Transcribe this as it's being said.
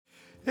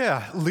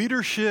Yeah,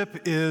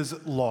 leadership is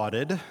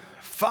lauded,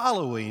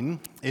 following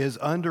is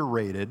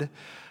underrated,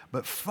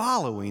 but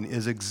following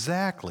is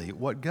exactly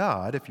what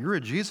God, if you're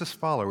a Jesus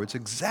follower, it's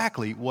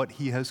exactly what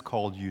He has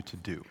called you to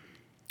do.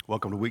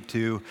 Welcome to week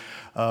 2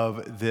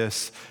 of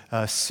this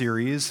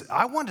series.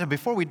 I want to,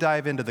 before we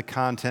dive into the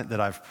content that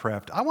I've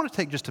prepped, I want to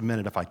take just a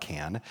minute, if I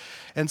can,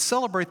 and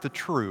celebrate the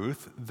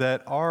truth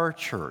that our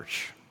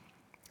church,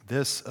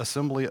 this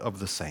assembly of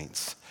the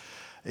saints,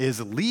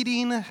 is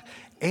leading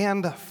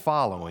and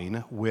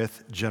following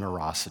with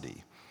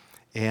generosity.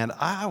 And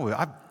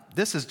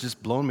this has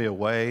just blown me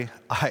away.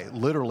 I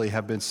literally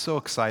have been so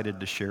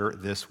excited to share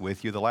this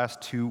with you. The last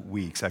 2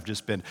 weeks,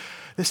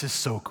 this is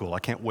so cool. I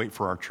can't wait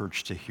for our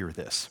church to hear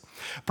this.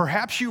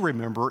 Perhaps you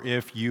remember,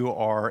 if you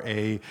are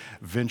a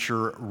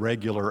Venture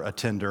regular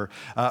attender,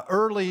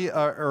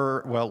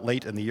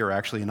 late in the year,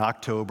 actually, in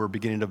October,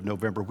 beginning of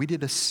November, we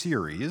did a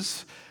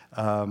series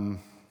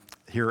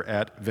here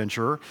at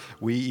Venture.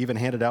 We even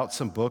handed out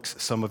some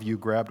books. Some of you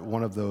grabbed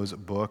one of those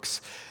books.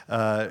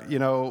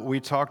 We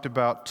talked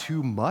about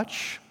too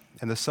much,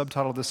 and the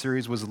subtitle of the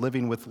series was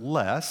Living with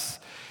Less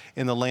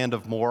in the Land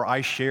of More.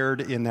 I shared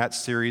in that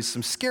series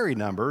some scary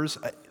numbers.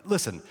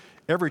 Listen,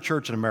 every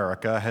church in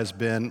America has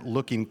been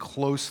looking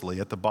closely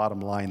at the bottom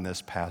line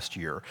this past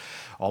year.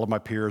 All of my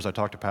peers, I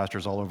talked to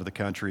pastors all over the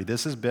country.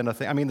 This has been a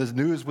thing. I mean, the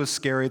news was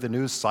scary. The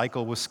news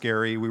cycle was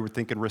scary. We were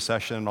thinking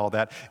recession and all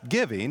that.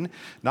 Giving,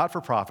 not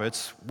for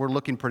profits, we're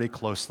looking pretty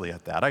closely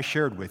at that. I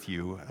shared with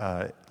you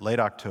late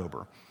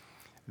October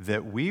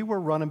that we were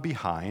running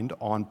behind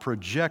on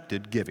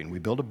projected giving. We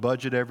build a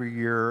budget every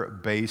year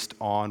based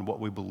on what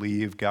we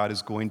believe God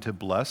is going to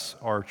bless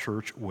our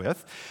church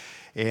with.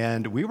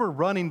 And we were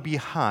running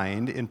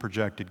behind in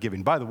projected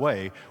giving. By the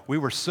way, we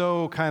were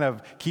so kind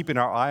of keeping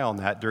our eye on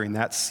that during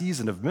that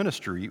season of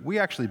ministry, we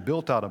actually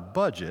built out a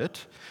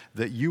budget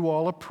that you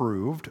all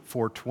approved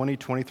for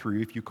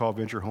 2023. If you call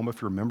Venture home,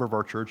 if you're a member of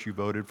our church, you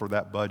voted for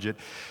that budget.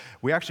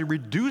 We actually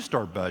reduced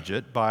our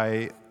budget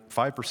by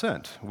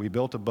 5%. We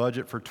built a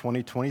budget for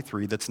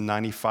 2023 that's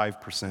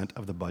 95%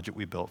 of the budget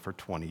we built for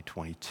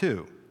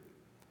 2022.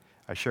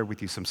 I shared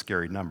with you some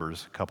scary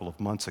numbers a couple of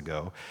months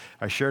ago.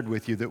 I shared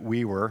with you that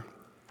we were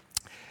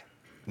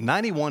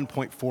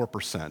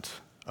 91.4%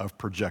 of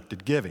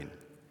projected giving,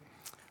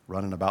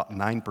 running about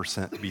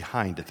 9%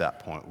 behind at that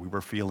point. We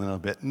were feeling a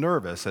bit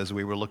nervous as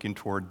we were looking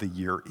toward the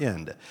year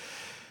end.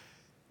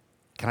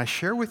 Can I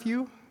share with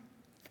you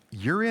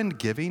year-end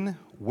giving,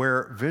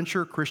 where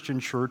Venture Christian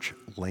Church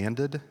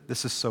landed?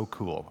 This is so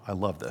cool. I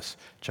love this.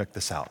 Check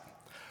this out.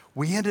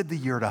 We ended the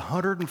year at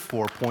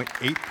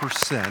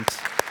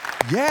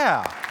 104.8%.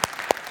 Yeah,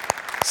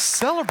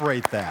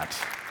 celebrate that.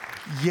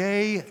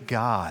 Yay,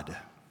 God.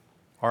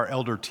 Our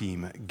elder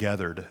team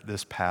gathered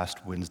this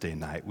past Wednesday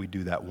night. We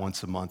do that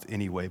once a month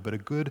anyway, but a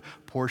good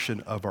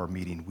portion of our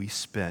meeting we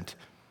spent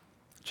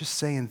just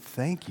saying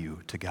thank you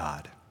to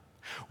God.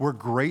 We're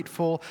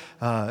grateful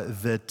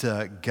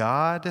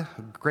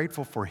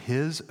grateful for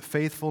His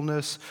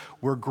faithfulness.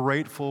 We're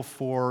grateful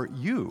for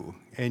you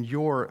and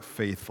your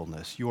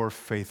faithfulness, your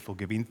faithful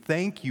giving.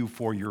 Thank you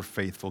for your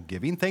faithful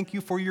giving. Thank you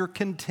for your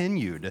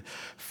continued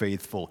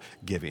faithful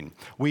giving.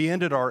 We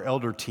ended our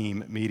elder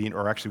team meeting,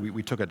 or actually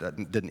we took it,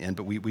 didn't end,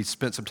 but we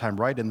spent some time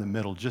right in the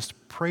middle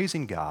just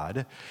praising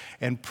God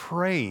and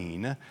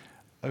praying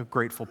a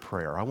grateful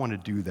prayer. I want to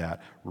do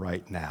that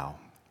right now.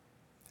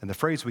 And the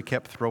phrase we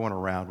kept throwing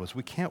around was,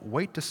 we can't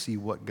wait to see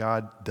what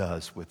God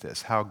does with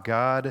this, how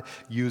God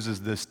uses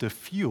this to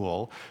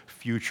fuel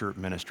future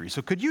ministry.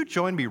 So could you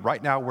join me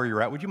right now where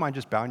you're at? Would you mind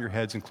just bowing your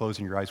heads and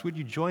closing your eyes? Would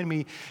you join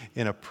me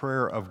in a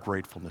prayer of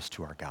gratefulness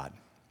to our God?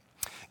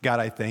 God,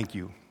 I thank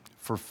you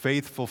for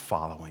faithful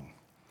following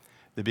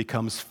that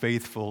becomes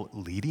faithful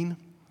leading.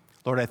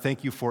 Lord, I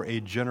thank you for a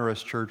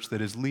generous church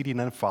that is leading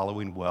and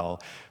following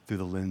well through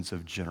the lens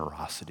of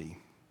generosity.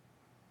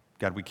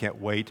 God, we can't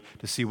wait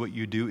to see what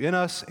you do in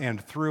us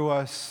and through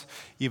us,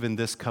 even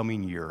this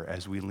coming year,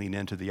 as we lean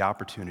into the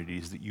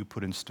opportunities that you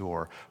put in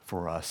store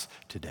for us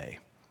today.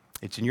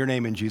 It's in your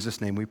name, in Jesus'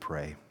 name we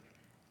pray.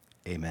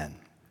 Amen.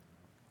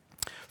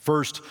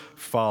 First,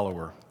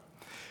 follower.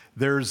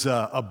 There's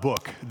a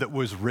book that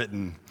was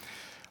written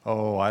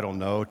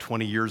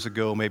 20 years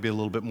ago, maybe a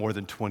little bit more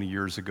than 20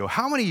 years ago.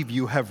 How many of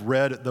you have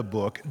read the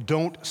book,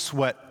 Don't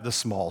Sweat the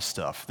Small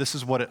Stuff? This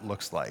is what it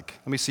looks like.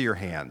 Let me see your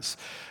hands.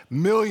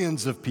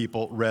 Millions of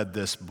people read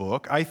this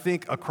book. I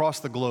think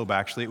across the globe,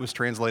 actually. It was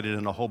translated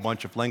in a whole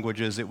bunch of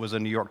languages. It was a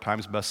New York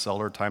Times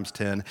bestseller, times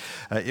 10.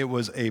 It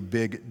was a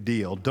big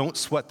deal. Don't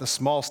Sweat the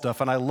Small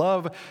Stuff. And I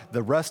love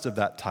the rest of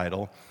that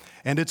title.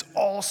 And it's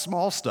all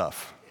small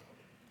stuff.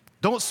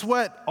 Don't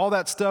sweat all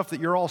that stuff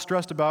that you're all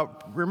stressed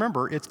about.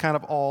 Remember, it's kind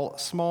of all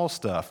small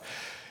stuff.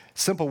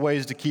 Simple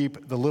ways to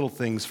keep the little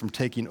things from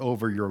taking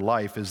over your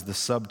life is the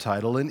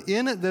subtitle. And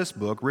in this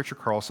book, Richard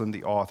Carlson,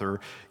 the author,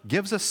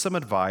 gives us some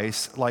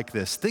advice like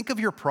this. Think of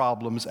your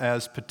problems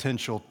as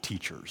potential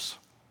teachers.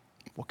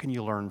 What can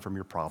you learn from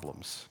your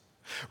problems?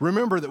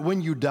 Remember that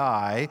when you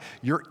die,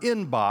 your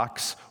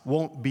inbox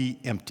won't be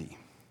empty.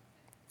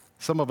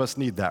 Some of us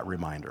need that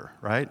reminder,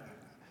 right?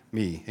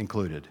 Me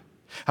included.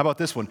 How about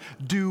this one?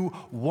 Do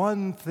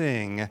one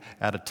thing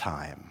at a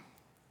time.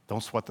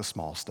 Don't sweat the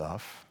small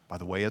stuff. By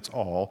the way, it's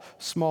all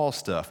small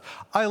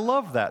stuff. I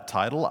love that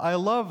title. I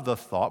love the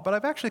thought, but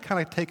I've actually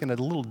kind of taken a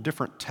little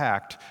different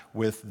tact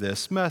with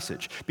this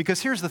message. Because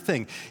here's the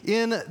thing.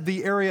 In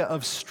the area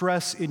of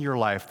stress in your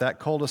life, that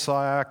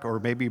cul-de-sac,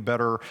 or maybe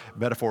better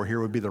metaphor here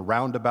would be the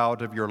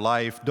roundabout of your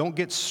life, don't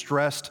get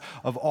stressed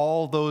of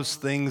all those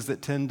things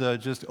that tend to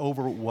just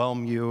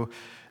overwhelm you.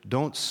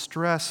 Don't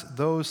stress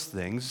those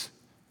things.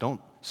 Don't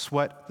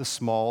sweat the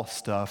small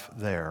stuff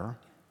there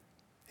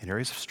in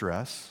areas of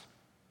stress.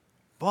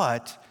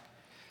 But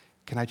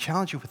can I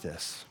challenge you with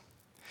this?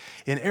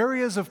 In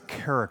areas of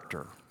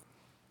character,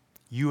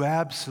 you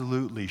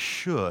absolutely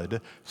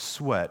should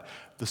sweat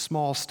the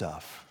small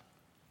stuff.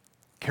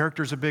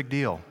 Character's a big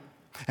deal,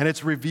 and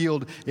it's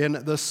revealed in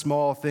the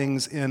small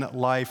things in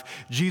life.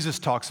 Jesus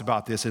talks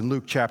about this in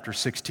Luke chapter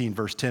 16,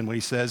 verse 10, when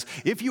he says,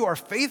 "If you are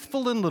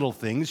faithful in little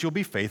things, you'll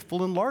be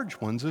faithful in large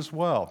ones as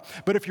well.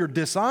 But if you're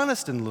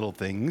dishonest in little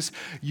things,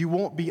 you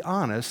won't be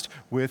honest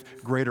with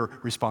greater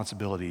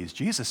responsibilities."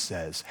 Jesus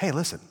says, hey,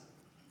 listen,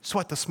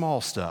 sweat the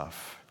small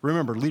stuff.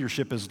 Remember,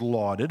 leadership is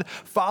lauded,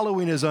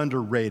 following is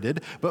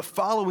underrated, but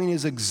following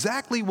is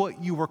exactly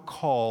what you were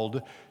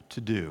called to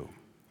do,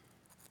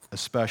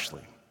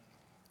 especially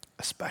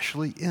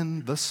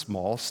in the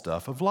small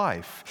stuff of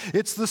life.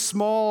 It's the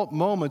small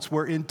moments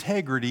where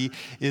integrity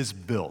is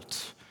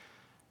built.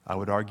 I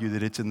would argue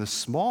that it's in the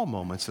small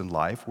moments in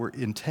life where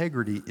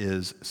integrity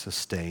is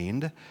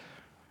sustained.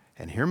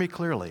 And hear me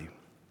clearly,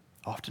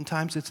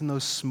 oftentimes it's in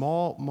those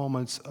small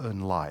moments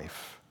in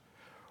life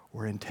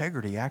where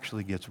integrity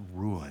actually gets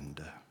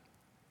ruined.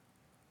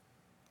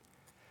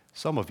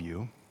 Some of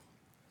you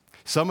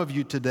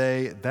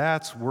today,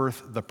 that's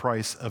worth the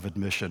price of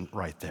admission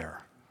right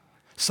there.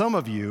 Some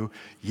of you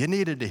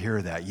needed to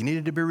hear that. You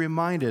needed to be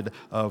reminded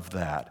of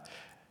that.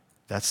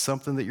 That's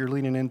something that you're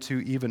leaning into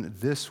even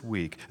this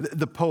week.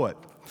 The poet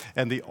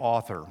and the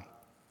author,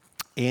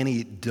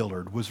 Annie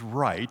Dillard, was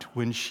right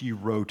when she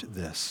wrote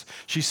this.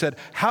 She said,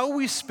 "How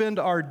we spend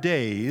our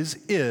days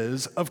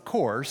is, of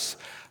course,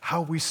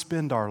 how we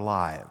spend our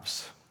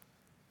lives."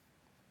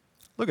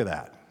 Look at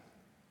that.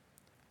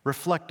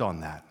 Reflect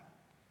on that.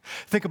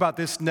 Think about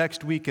this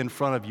next week in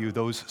front of you,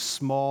 those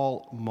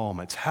small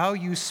moments. How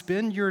you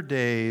spend your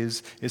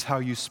days is how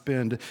you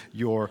spend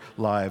your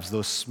lives.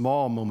 Those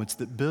small moments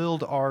that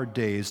build our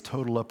days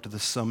total up to the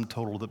sum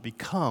total that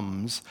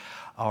becomes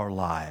our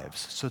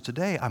lives. So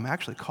today, I'm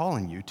actually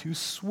calling you to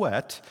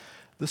sweat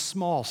the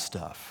small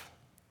stuff.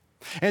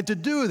 And to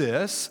do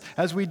this,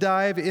 as we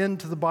dive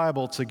into the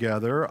Bible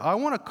together, I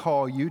want to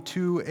call you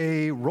to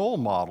a role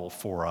model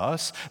for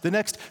us. The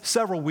next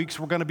several weeks,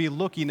 we're going to be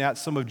looking at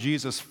some of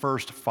Jesus'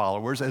 first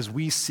followers as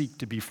we seek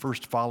to be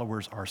first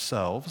followers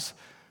ourselves.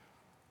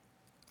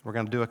 We're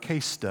going to do a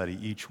case study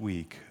each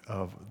week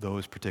of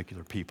those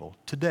particular people.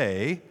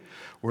 Today,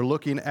 we're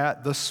looking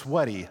at the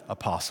sweaty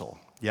apostle.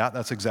 Yeah,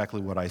 that's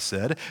exactly what I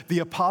said. The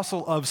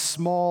apostle of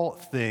small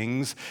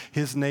things.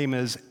 His name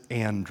is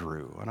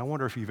Andrew. And I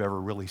wonder if you've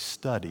ever really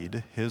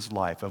studied his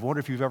life. I wonder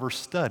if you've ever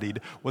studied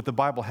what the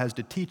Bible has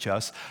to teach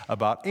us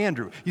about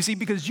Andrew. You see,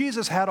 because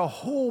Jesus had a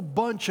whole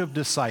bunch of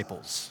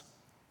disciples,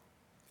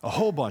 a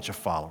whole bunch of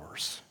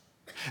followers.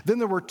 Then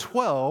there were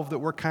 12 that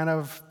were kind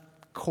of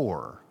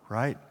core,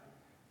 right?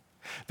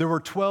 There were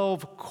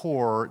 12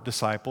 core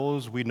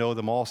disciples. We know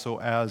them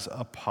also as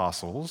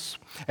apostles.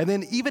 And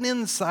then even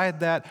inside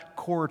that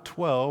core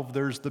 12,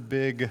 there's the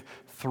big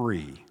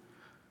three: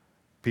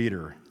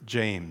 Peter,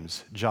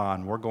 James,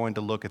 John. We're going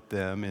to look at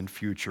them in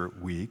future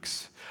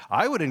weeks.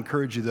 I would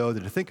encourage you, though,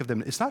 that to think of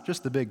them, it's not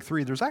just the big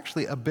three. There's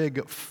actually a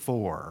big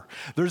four.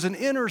 There's an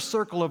inner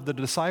circle of the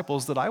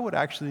disciples that I would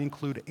actually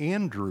include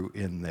Andrew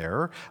in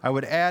there. I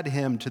would add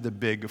him to the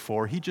big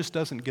four. He just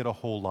doesn't get a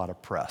whole lot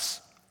of press.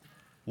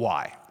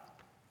 Why?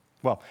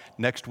 Well,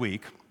 next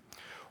week,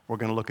 we're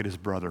going to look at his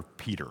brother,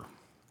 Peter.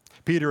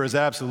 Peter is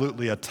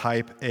absolutely a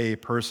type A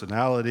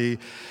personality.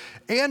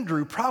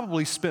 Andrew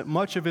probably spent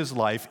much of his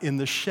life in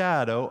the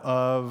shadow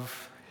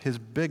of his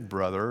big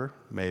brother,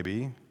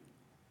 maybe.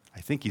 I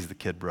think he's the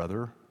kid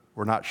brother.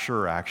 We're not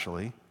sure,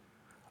 actually,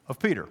 of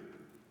Peter.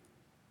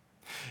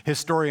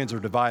 Historians are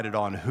divided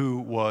on who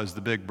was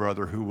the big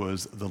brother, who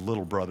was the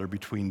little brother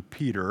between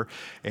Peter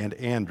and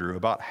Andrew.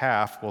 About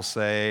half will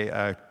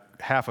say,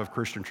 half of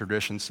Christian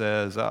tradition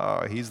says,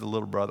 oh, he's the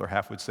little brother.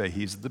 Half would say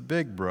he's the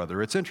big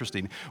brother. It's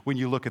interesting when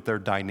you look at their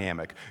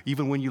dynamic,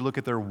 even when you look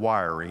at their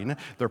wiring,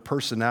 their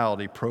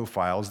personality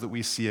profiles that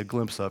we see a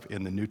glimpse of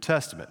in the New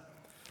Testament.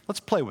 Let's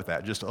play with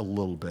that just a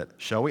little bit,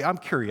 shall we? I'm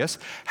curious,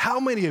 how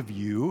many of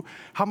you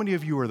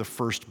are the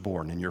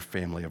firstborn in your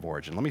family of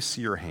origin? Let me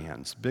see your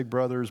hands. Big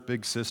brothers,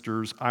 big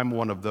sisters. I'm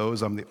one of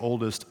those. I'm the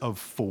oldest of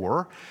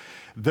four.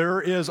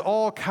 There is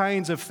all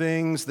kinds of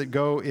things that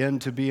go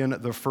into being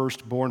the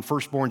firstborn.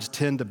 Firstborns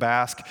tend to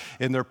bask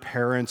in their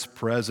parents'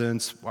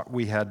 presence.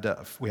 We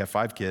have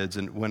 5 kids,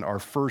 and when our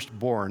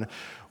firstborn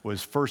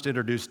was first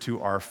introduced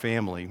to our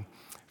family,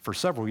 for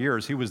several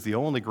years, he was the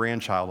only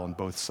grandchild on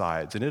both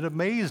sides, and it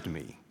amazed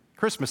me.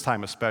 Christmas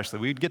time especially,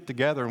 we'd get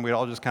together and we'd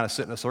all just kind of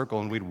sit in a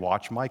circle and we'd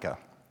watch Micah.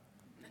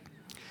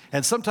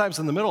 And sometimes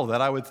in the middle of that,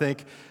 I would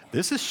think,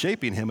 this is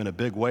shaping him in a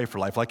big way for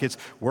life. Like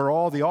we're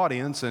all the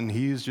audience and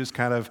he's just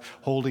kind of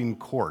holding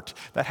court.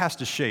 That has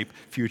to shape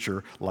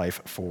future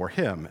life for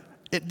him.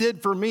 It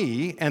did for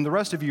me, and the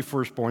rest of you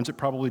firstborns, it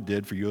probably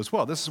did for you as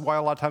well. This is why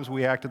a lot of times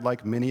we acted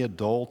like mini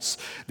adults.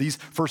 These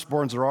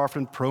firstborns are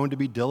often prone to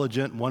be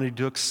diligent, wanting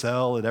to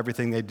excel at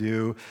everything they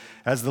do.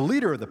 As the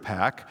leader of the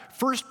pack,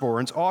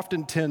 firstborns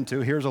often tend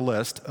to, here's a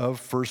list of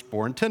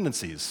firstborn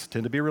tendencies,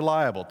 tend to be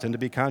reliable, tend to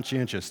be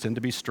conscientious, tend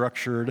to be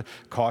structured,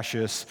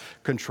 cautious,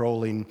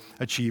 controlling,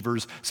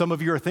 achievers. Some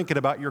of you are thinking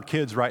about your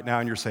kids right now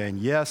and you're saying,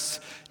 yes,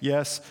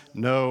 yes,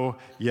 no,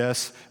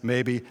 yes,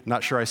 maybe,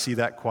 not sure I see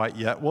that quite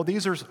yet. Well,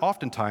 these are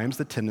oftentimes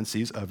the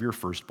tendencies of your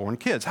firstborn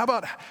kids.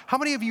 How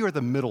many of you are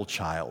the middle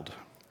child?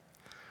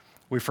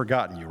 We've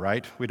forgotten you,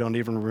 right? We don't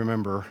even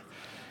remember.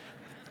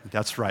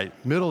 That's right.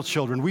 Middle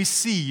children, we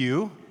see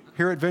you.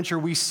 Here at Venture,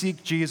 we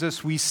seek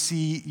Jesus. We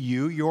see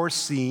you. You're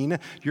seen.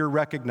 You're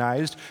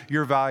recognized.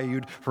 You're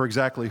valued for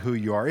exactly who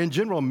you are. In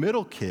general,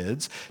 middle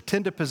kids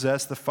tend to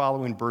possess the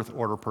following birth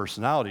order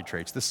personality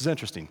traits. This is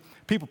interesting.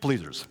 People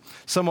pleasers,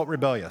 somewhat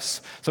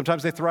rebellious.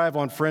 Sometimes they thrive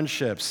on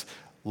friendships,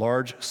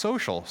 large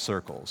social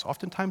circles.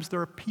 Oftentimes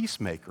they're a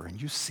peacemaker, and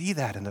you see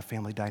that in the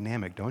family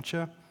dynamic, don't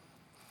you?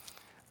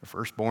 The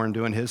firstborn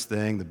doing his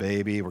thing, the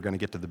baby, we're going to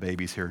get to the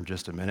babies here in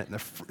just a minute. And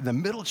the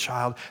middle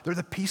child, they're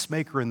the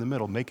peacemaker in the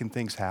middle, making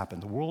things happen.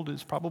 The world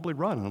is probably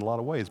run in a lot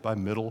of ways by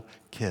middle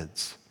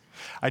kids.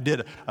 I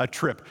did a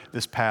trip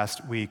this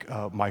past week.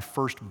 My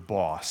first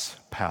boss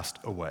passed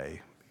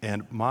away.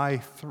 And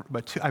I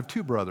have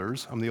two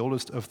brothers. I'm the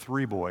oldest of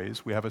three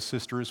boys. We have a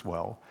sister as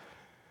well.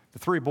 The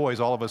three boys,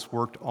 all of us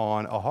worked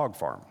on a hog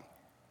farm.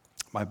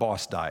 My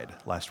boss died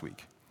last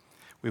week.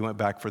 We went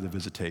back for the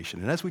visitation.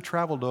 And as we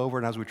traveled over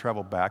and as we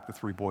traveled back, the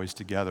three boys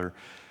together,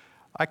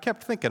 I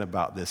kept thinking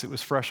about this. It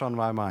was fresh on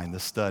my mind, the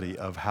study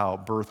of how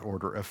birth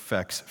order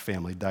affects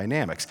family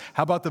dynamics.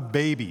 How about the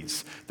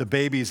babies of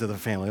the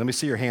family? Let me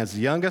see your hands.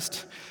 The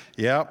youngest?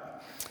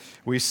 Yep.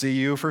 We see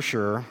you for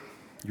sure.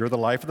 You're the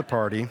life of the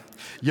party.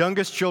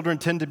 Youngest children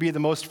tend to be the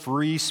most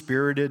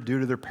free-spirited due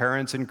to their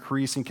parents'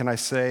 increasing, can I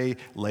say,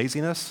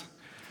 laziness?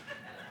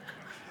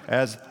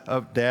 As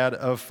a dad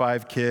of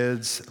 5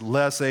 kids,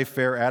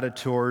 laissez-faire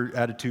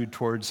attitude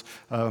towards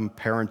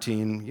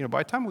parenting.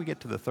 By the time we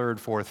get to the 3rd,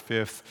 4th,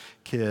 5th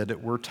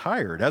kid, we're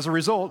tired. As a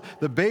result,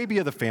 the baby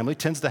of the family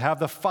tends to have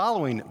the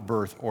following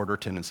birth order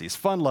tendencies: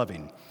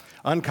 fun-loving,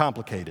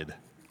 uncomplicated,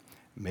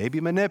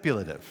 maybe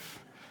manipulative,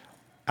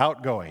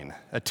 outgoing,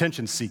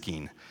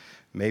 attention-seeking,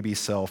 maybe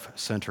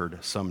self-centered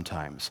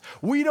sometimes.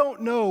 We don't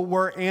know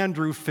where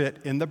Andrew fit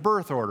in the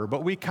birth order,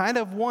 but we kind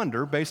of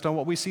wonder, based on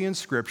what we see in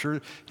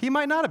Scripture, he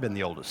might not have been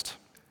the oldest.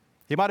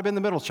 He might have been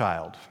the middle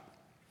child.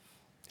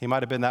 He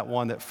might have been that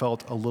one that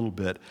felt a little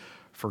bit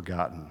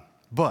forgotten.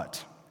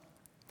 But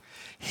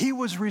he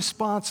was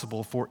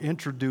responsible for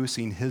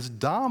introducing his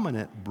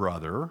dominant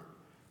brother,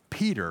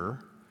 Peter,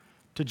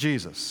 to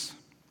Jesus.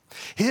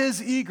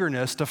 His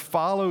eagerness to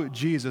follow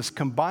Jesus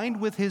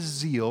combined with his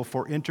zeal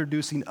for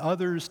introducing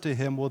others to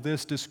him, well,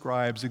 this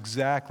describes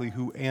exactly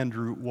who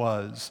Andrew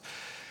was,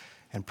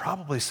 and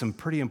probably some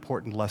pretty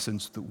important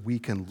lessons that we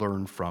can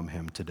learn from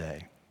him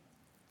today.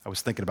 I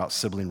was thinking about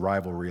sibling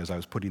rivalry as I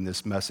was putting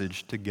this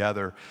message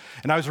together,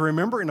 and I was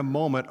remembering a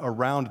moment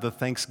around the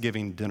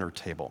Thanksgiving dinner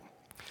table.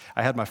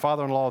 I had my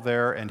father-in-law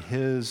there and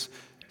his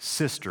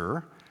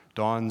sister,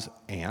 Dawn's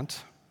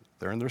aunt.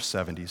 They're in their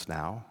 70s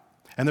now.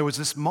 And there was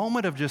this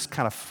moment of just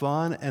kind of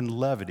fun and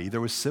levity. There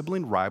was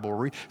sibling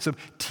rivalry, some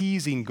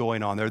teasing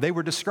going on there.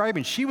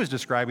 She was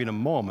describing a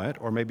moment,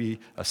 or maybe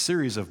a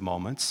series of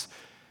moments.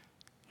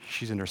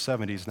 She's in her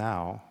 70s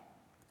now,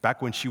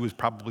 back when she was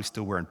probably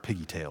still wearing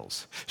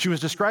pigtails. She was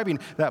describing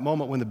that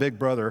moment when the big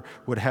brother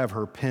would have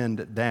her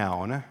pinned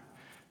down.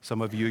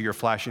 Some of you, you're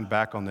flashing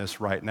back on this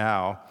right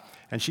now.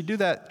 And she'd do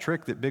that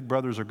trick that big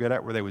brothers are good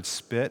at where they would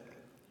spit,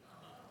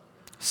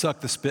 suck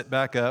the spit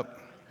back up.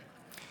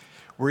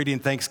 We're eating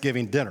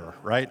Thanksgiving dinner,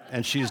 right?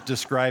 And she's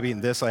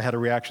describing this. I had a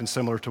reaction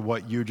similar to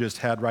what you just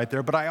had right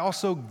there, but I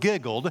also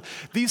giggled.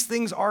 These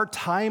things are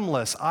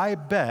timeless. I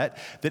bet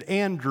that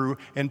Andrew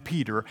and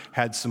Peter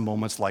had some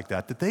moments like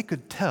that they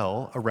could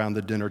tell around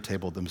the dinner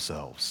table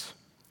themselves.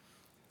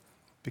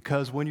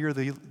 Because when you're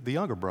the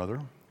younger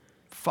brother,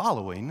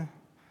 following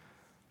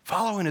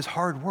is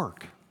hard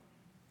work.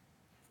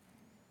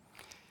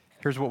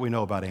 Here's what we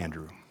know about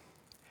Andrew.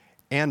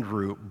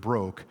 Andrew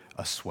broke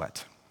a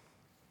sweat.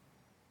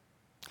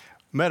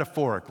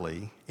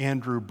 Metaphorically,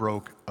 Andrew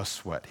broke a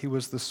sweat. He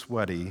was the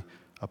sweaty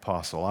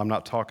apostle. I'm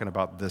not talking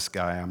about this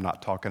guy. I'm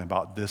not talking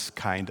about this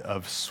kind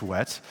of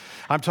sweat.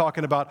 I'm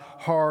talking about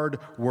hard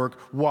work.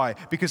 Why?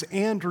 Because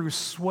Andrew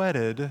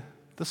sweated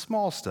the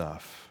small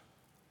stuff.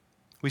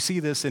 We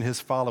see this in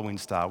his following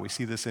style. We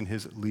see this in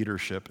his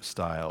leadership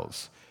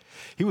styles.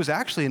 He was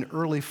actually an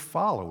early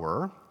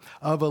follower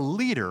of a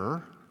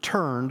leader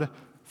turned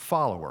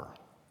follower.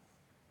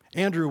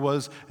 Andrew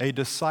was a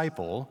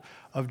disciple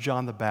of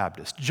John the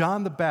Baptist.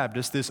 John the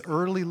Baptist, this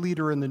early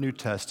leader in the New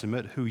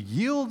Testament who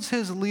yields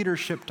his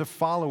leadership to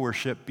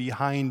followership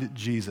behind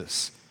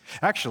Jesus.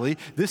 Actually,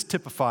 this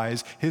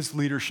typifies his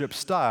leadership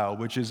style,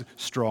 which is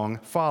strong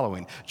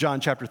following.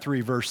 John chapter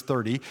 3, verse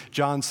 30,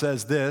 John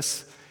says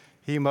this,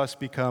 he must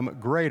become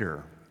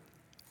greater.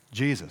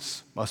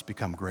 Jesus must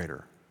become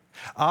greater.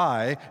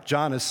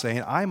 John is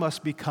saying, I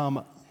must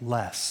become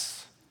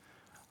less.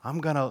 I'm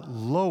going to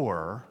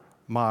lower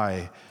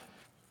my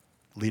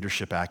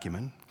leadership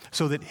acumen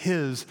so that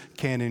his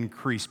can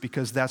increase,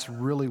 because that's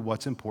really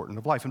what's important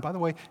of life. And by the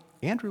way,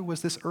 Andrew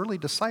was this early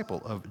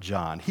disciple of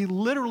John. He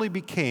literally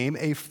became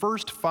a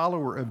first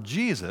follower of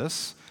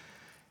Jesus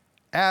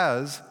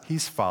as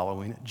he's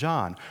following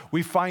John.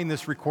 We find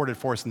this recorded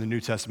for us in the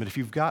New Testament. If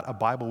you've got a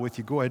Bible with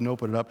you, go ahead and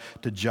open it up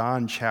to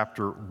John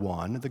chapter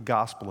 1, the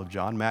Gospel of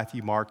John,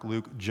 Matthew, Mark,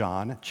 Luke,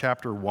 John,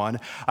 chapter 1.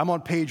 I'm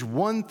on page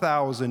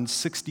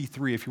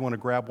 1063 if you want to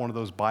grab one of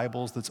those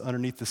Bibles that's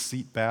underneath the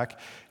seat back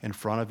in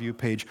front of you.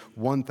 Page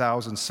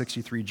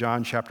 1063,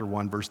 John chapter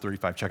 1, verse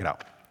 35. Check it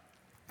out.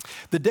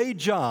 The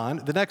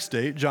next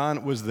day,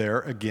 John was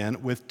there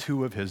again with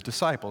two of his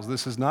disciples.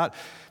 This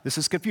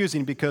is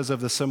confusing because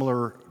of the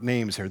similar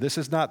names here. This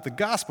is not the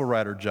gospel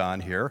writer John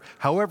here.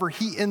 However,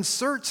 he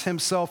inserts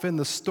himself in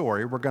the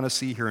story we're going to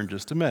see here in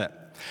just a minute.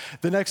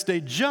 The next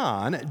day,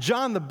 John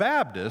the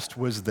Baptist,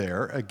 was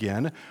there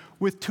again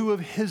with two of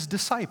his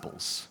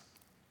disciples.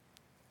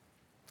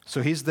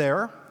 So he's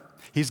there.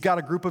 He's got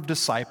a group of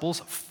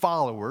disciples,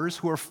 followers,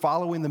 who are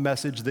following the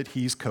message that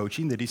he's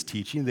coaching, that he's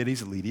teaching, that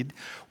he's leading.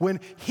 When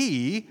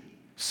he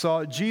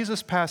saw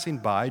Jesus passing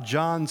by,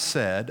 John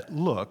said,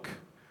 "Look,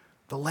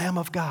 the Lamb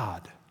of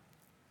God."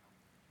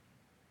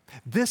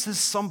 This is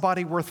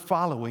somebody worth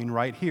following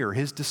right here.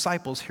 His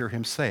disciples hear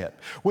him say it.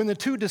 When the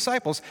two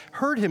disciples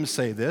heard him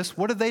say this,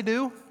 what did they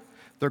do?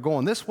 They're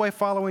going this way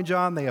following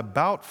John. They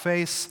about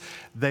face.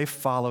 They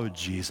follow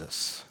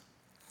Jesus.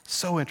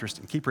 So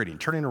interesting. Keep reading.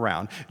 Turning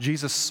around,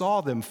 Jesus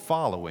saw them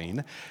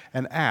following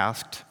and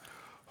asked,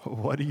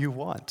 "What do you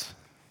want?"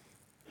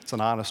 It's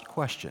an honest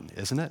question,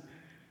 isn't it?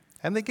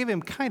 And they give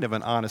him kind of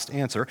an honest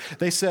answer.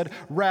 They said,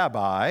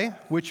 "Rabbi,"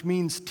 which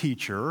means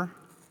teacher,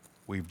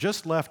 "we've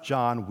just left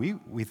John.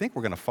 We think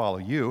we're going to follow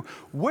you.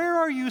 Where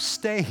are you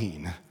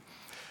staying?"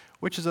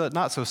 Which is a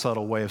not so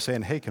subtle way of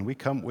saying, "Hey, can we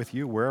come with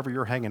you wherever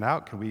you're hanging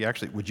out?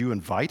 Would you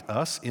invite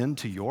us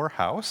into your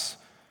house?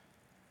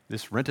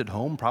 This rented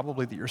home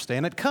probably that you're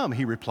staying at? Come,"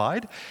 he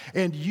replied,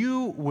 "and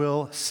you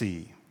will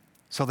see."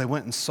 So they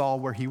went and saw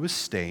where he was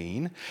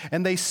staying,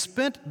 and they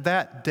spent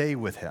that day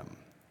with him.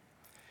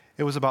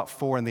 It was about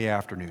 4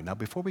 p.m. Now,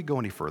 before we go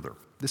any further,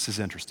 this is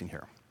interesting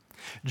here.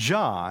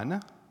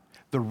 John,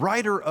 the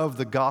writer of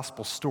the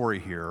gospel story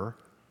here,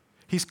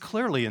 he's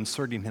clearly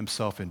inserting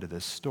himself into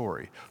this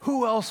story.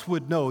 Who else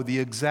would know the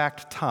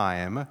exact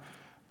time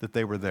that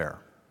they were there?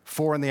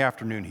 4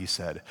 p.m, he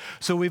said.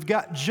 So we've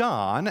got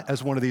John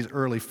as one of these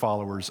early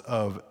followers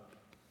of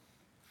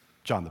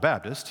John the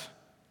Baptist,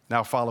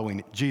 now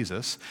following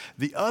Jesus.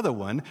 The other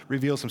one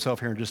reveals himself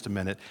here in just a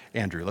minute,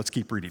 Andrew. Let's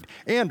keep reading.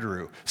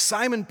 Andrew,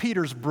 Simon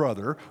Peter's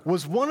brother,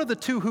 was one of the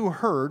two who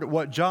heard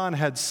what John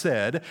had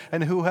said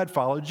and who had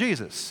followed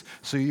Jesus.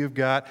 So you've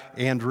got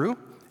Andrew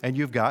and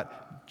you've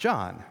got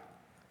John.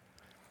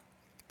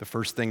 The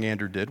first thing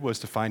Andrew did was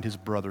to find his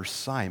brother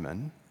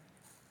Simon,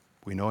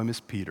 we know him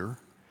as Peter,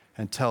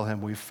 and tell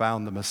him we've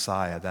found the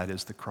Messiah, that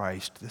is the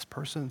Christ. This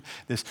person,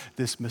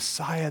 this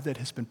Messiah that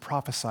has been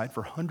prophesied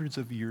for hundreds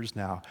of years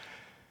now.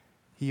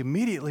 He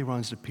immediately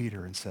runs to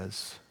Peter and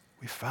says,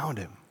 "We found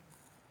him."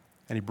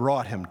 And he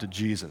brought him to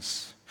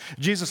Jesus.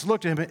 Jesus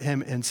looked at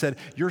him and said,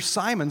 "You're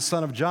Simon,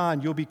 son of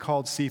John. You'll be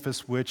called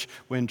Cephas," which,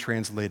 when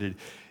translated,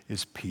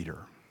 is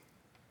Peter.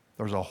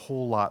 There's a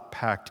whole lot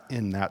packed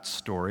in that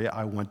story.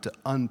 I want to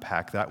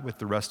unpack that with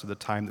the rest of the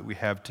time that we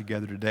have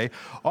together today.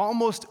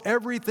 Almost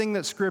everything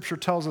that Scripture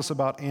tells us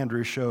about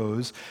Andrew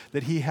shows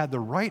that he had the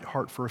right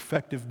heart for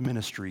effective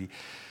ministry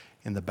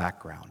in the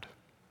background.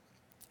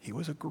 He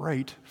was a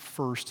great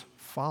first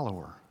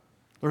follower.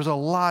 There's a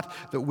lot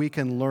that we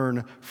can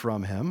learn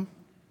from him.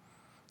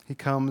 He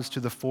comes to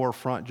the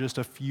forefront just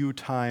a few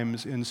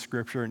times in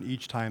Scripture, and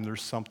each time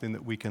there's something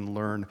that we can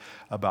learn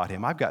about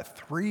him. I've got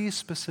 3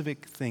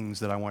 specific things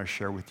that I want to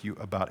share with you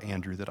about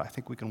Andrew that I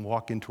think we can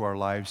walk into our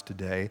lives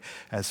today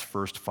as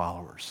first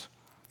followers.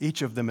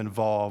 Each of them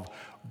involve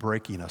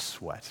breaking a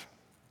sweat.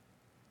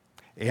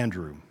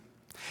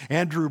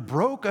 Andrew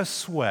broke a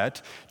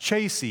sweat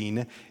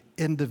chasing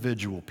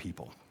individual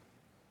people.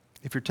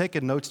 If you're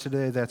taking notes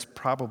today, that's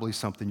probably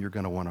something you're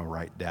going to want to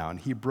write down.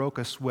 He broke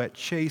a sweat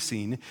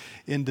chasing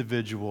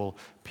individual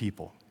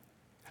people.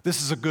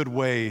 This is a good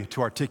way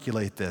to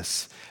articulate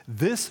this.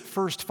 This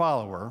first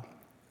follower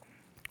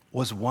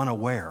was one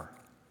aware.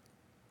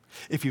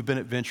 If you've been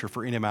at Venture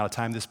for any amount of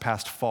time, this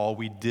past fall,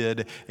 we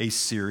did a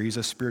series,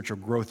 a spiritual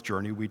growth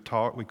journey. We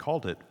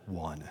called it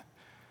One.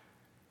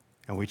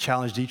 And we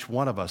challenged each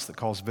one of us that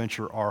calls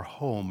Venture our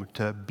home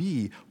to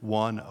be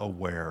one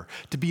aware,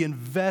 to be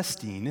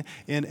investing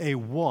in a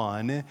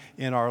one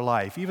in our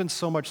life. Even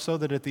so much so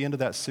that at the end of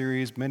that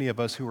series, many of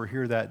us who were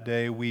here that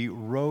day, we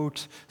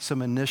wrote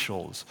some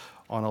initials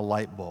on a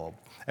light bulb.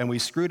 And we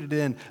screwed it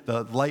in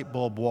the light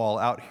bulb wall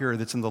out here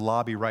that's in the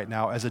lobby right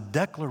now as a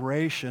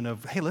declaration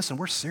of, hey, listen,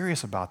 we're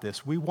serious about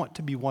this. We want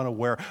to be one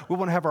aware. We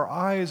want to have our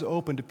eyes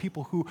open to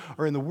people who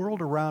are in the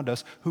world around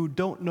us who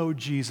don't know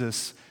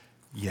Jesus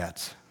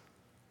yet.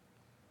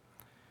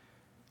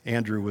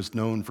 Andrew was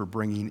known for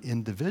bringing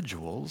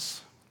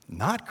individuals,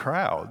 not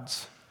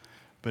crowds,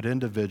 but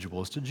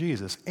individuals to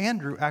Jesus.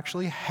 Andrew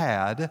actually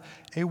had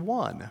a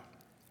one.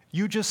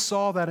 You just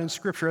saw that in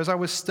Scripture. As I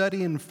was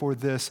studying for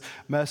this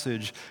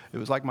message, it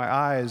was like my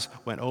eyes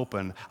went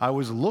open. I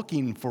was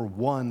looking for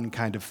one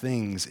kind of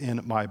things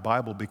in my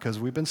Bible because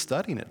we've been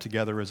studying it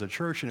together as a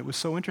church, and it was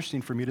so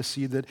interesting for me to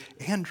see that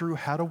Andrew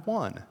had a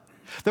one.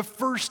 The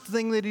first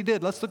thing that he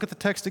did, let's look at the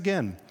text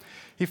again.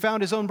 He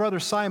found his own brother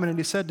Simon, and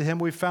he said to him,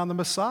 "We've found the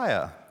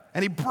Messiah."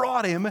 And he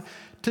brought him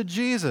to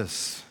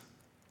Jesus.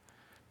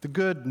 The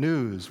good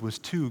news was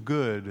too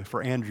good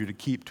for Andrew to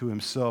keep to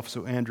himself,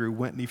 so Andrew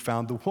went and he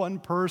found the one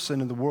person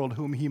in the world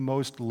whom he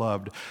most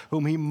loved,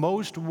 whom he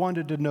most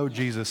wanted to know,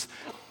 Jesus,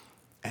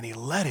 and he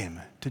led him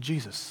to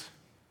Jesus.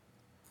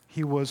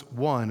 He was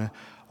one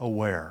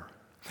aware.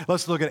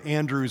 Let's look at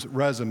Andrew's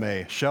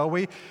resume, shall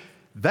we?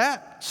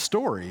 That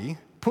story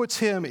puts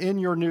him in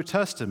your New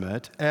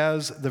Testament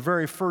as the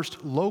very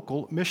first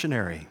local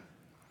missionary.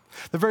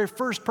 The very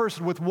first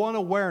person with one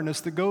awareness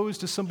that goes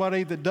to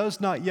somebody that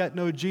does not yet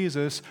know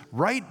Jesus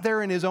right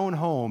there in his own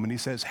home, and he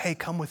says, hey,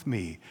 come with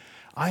me.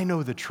 I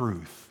know the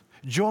truth.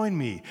 Join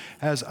me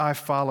as I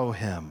follow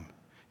him.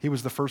 He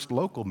was the first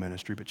local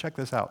ministry, but check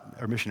this out,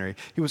 or missionary.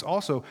 He was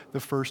also the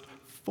first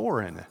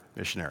foreign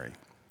missionary.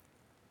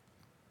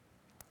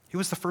 He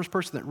was the first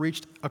person that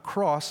reached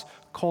across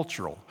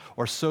cultural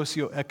or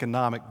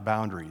socioeconomic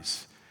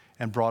boundaries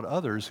and brought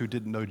others who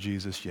didn't know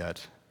Jesus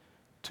yet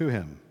to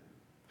him.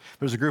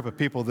 There's a group of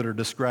people that are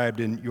described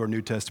in your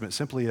New Testament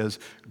simply as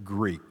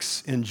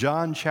Greeks. In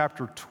John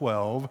chapter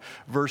 12,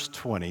 verse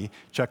 20,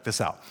 check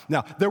this out.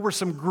 Now, there were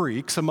some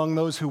Greeks among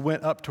those who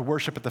went up to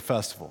worship at the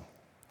festival.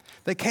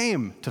 They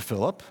came to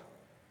Philip,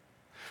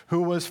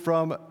 who was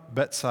from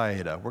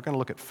Bethsaida. We're going to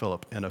look at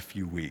Philip in a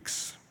few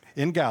weeks.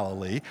 In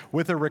Galilee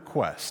with a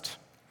request.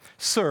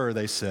 Sir,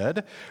 they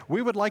said,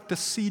 we would like to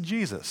see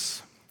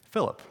Jesus.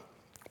 Philip,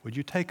 would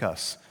you take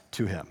us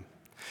to him?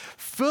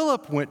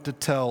 Philip went to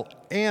tell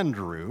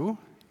Andrew.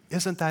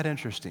 Isn't that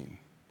interesting?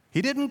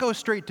 He didn't go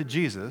straight to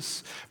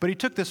Jesus, but he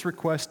took this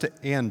request to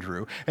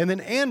Andrew. And then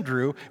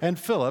Andrew and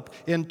Philip,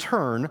 in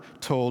turn,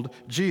 told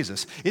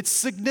Jesus. It's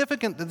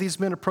significant that these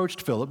men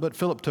approached Philip, but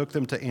Philip took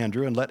them to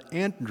Andrew and let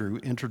Andrew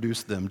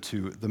introduce them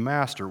to the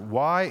Master.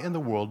 Why in the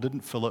world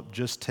didn't Philip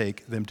just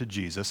take them to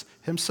Jesus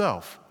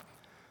himself?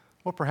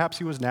 Well, perhaps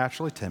he was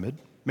naturally timid.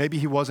 Maybe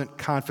he wasn't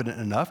confident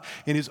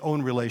enough in his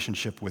own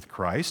relationship with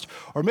Christ.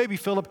 Or maybe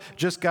Philip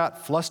just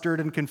got flustered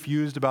and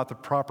confused about the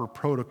proper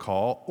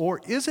protocol.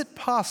 Or is it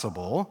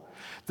possible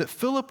that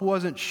Philip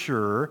wasn't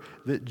sure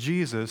that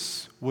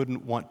Jesus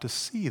wouldn't want to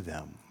see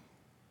them?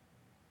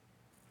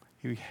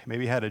 He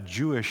maybe had a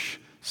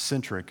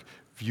Jewish-centric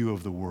view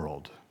of the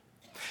world.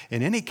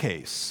 In any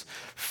case,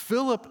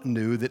 Philip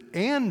knew that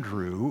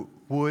Andrew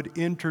would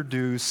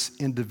introduce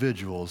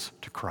individuals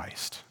to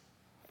Christ.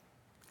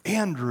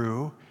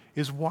 Andrew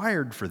is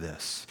wired for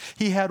this.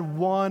 He had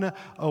one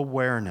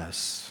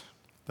awareness.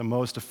 The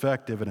most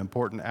effective and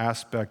important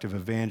aspect of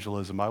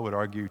evangelism, I would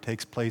argue,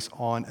 takes place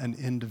on an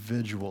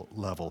individual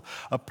level,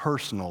 a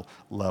personal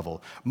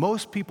level.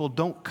 Most people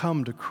don't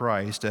come to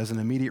Christ as an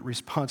immediate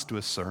response to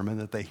a sermon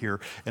that they hear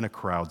in a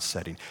crowd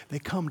setting. They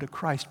come to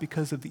Christ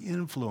because of the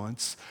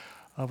influence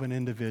of an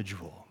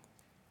individual.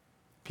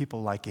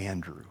 People like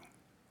Andrew,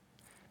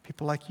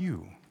 people like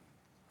you,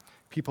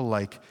 people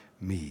like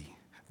me.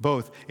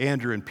 Both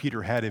Andrew and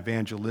Peter had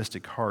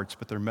evangelistic hearts,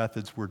 but their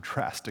methods were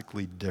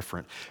drastically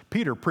different.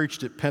 Peter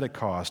preached at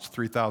Pentecost.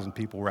 3,000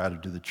 people were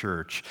added to the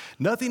church.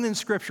 Nothing in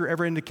Scripture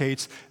ever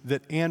indicates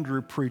that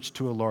Andrew preached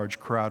to a large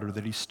crowd or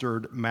that he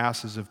stirred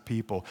masses of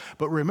people.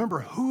 But remember,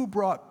 who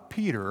brought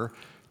Peter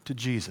to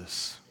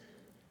Jesus?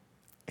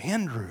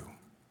 Andrew.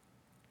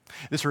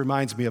 This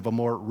reminds me of a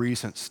more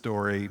recent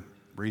story,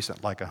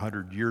 recent like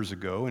 100 years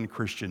ago in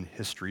Christian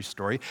history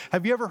story.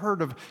 Have you ever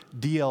heard of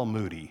D.L.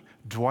 Moody?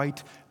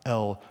 Dwight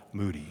L.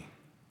 Moody,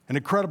 an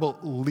incredible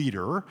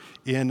leader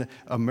in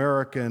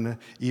American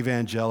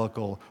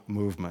evangelical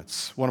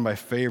movements. One of my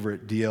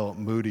favorite D.L.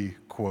 Moody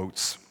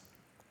quotes.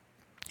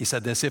 He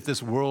said this, if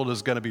this world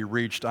is going to be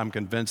reached, I'm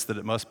convinced that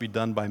it must be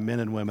done by men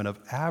and women of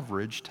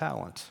average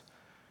talent.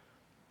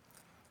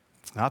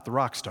 It's not the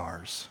rock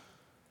stars,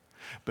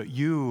 but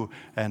you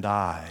and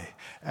I,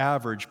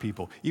 average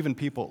people, even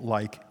people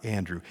like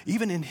Andrew.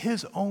 Even in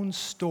his own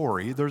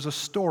story, there's a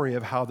story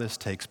of how this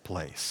takes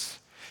place.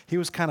 He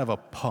was kind of a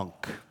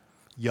punk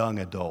young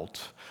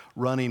adult,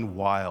 running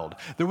wild.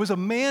 There was a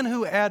man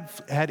who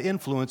had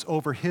influence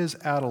over his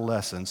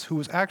adolescence who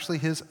was actually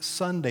his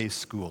Sunday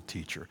school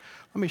teacher.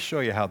 Let me show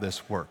you how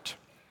this worked.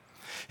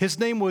 His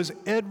name was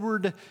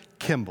Edward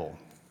Kimball.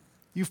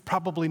 You've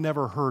probably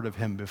never heard of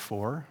him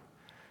before.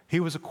 He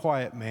was a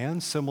quiet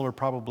man, similar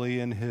probably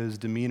in his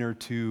demeanor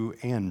to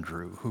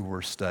Andrew, who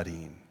we're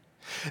studying.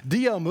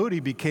 D.L. Moody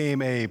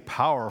became a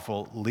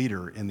powerful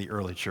leader in the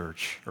early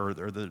church, or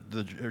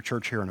the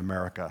church here in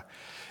America.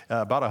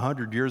 About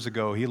 100 years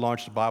ago, he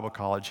launched a Bible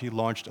college. He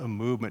launched a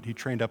movement. He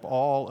trained up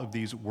all of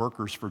these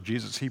workers for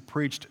Jesus. He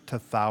preached to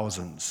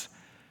thousands.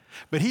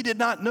 But he did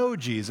not know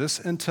Jesus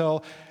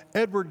until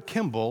Edward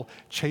Kimball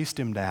chased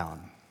him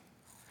down.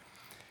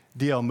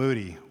 D.L.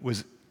 Moody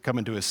was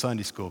coming to his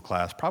Sunday school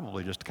class,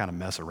 probably just to kind of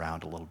mess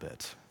around a little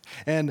bit.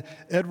 And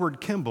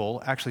Edward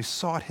Kimball actually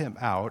sought him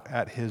out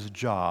at his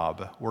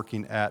job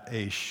working at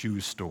a shoe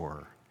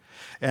store.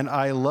 And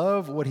I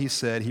love what he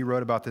said. He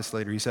wrote about this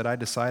later. He said, "I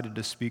decided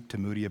to speak to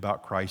Moody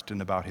about Christ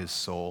and about his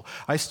soul.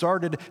 I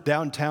started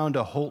downtown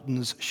to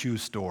Holton's shoe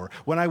store.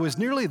 When I was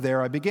nearly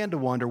there, I began to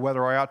wonder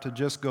whether I ought to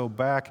just go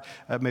back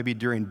maybe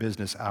during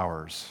business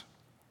hours.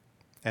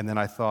 And then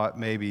I thought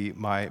maybe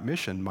my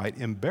mission might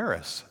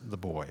embarrass the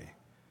boy.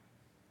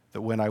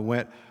 That when I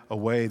went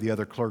away, the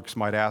other clerks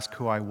might ask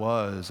who I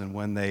was, and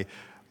when they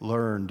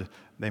learned,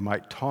 they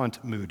might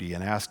taunt Moody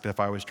and ask if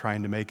I was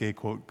trying to make a,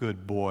 quote,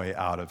 good boy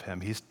out of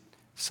him."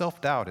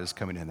 Self-doubt is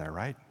coming in there,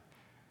 right?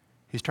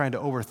 He's trying to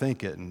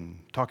overthink it and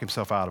talk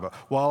himself out of it.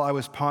 While I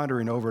was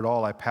pondering over it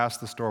all, I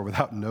passed the store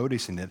without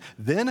noticing it.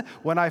 Then,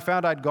 when I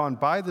found I'd gone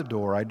by the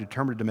door, I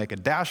determined to make a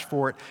dash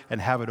for it and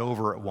have it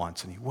over at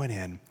once. And he went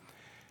in,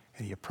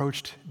 and he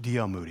approached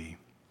D.L. Moody,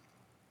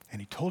 and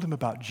he told him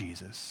about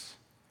Jesus.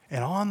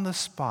 And on the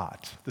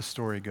spot, the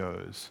story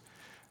goes,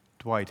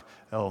 Dwight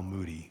L.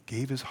 Moody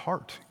gave his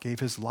heart, gave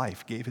his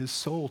life, gave his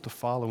soul to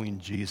following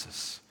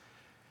Jesus.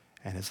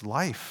 And his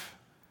life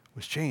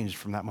was changed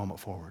from that moment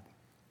forward.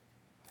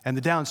 And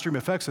the downstream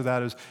effects of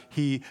that is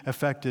he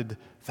affected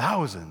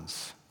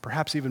thousands,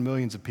 perhaps even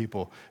millions of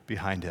people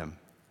behind him.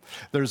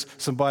 There's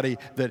somebody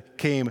that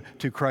came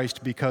to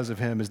Christ because of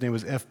him. His name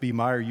was F.B.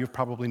 Meyer. You've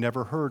probably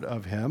never heard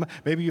of him.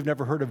 Maybe you've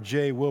never heard of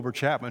J. Wilbur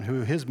Chapman,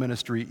 who his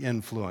ministry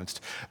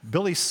influenced.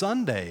 Billy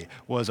Sunday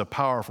was a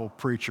powerful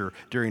preacher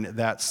during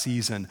that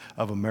season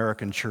of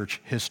American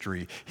church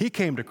history. He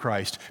came to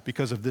Christ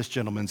because of this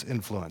gentleman's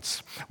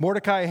influence.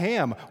 Mordecai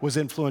Ham was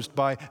influenced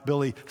by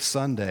Billy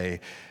Sunday,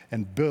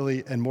 and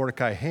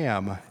Mordecai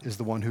Ham is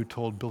the one who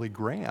told Billy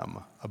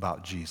Graham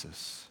about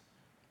Jesus.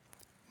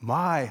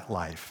 My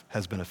life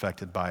has been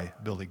affected by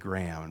Billy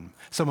Graham.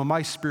 Some of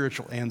my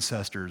spiritual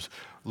ancestors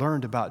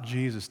learned about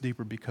Jesus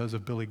deeper because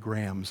of Billy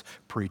Graham's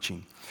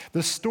preaching.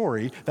 The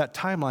story, that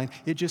timeline,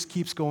 it just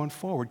keeps going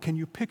forward. Can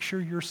you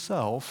picture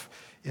yourself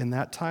in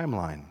that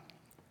timeline?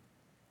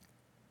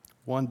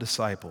 One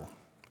disciple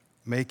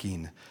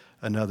making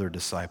another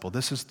disciple.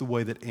 This is the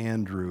way that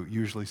Andrew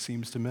usually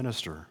seems to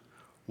minister,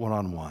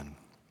 one-on-one.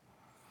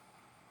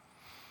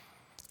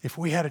 If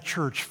we had a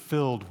church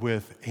filled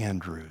with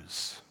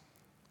Andrews,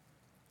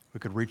 we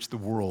could reach the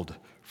world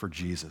for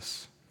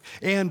Jesus.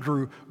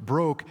 Andrew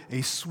broke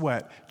a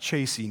sweat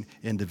chasing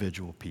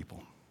individual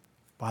people.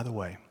 By the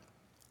way,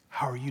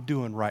 how are you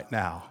doing right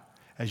now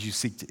as you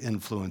seek to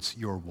influence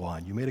your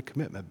one? You made a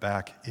commitment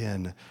back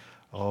in,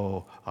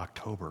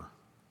 October.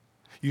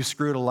 You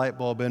screwed a light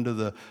bulb into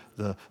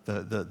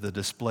the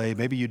display.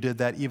 Maybe you did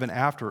that even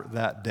after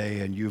that day,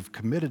 and you've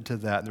committed to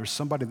that. And there's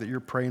somebody that you're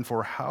praying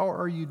for. How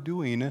are you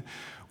doing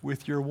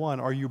with your one?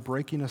 Are you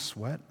breaking a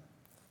sweat?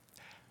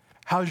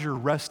 How's your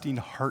resting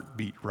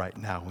heartbeat right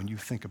now when you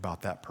think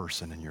about that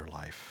person in your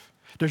life?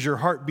 Does your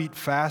heart beat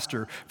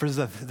faster for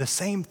the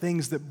same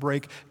things that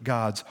break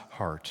God's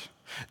heart?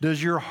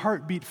 Does your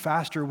heart beat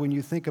faster when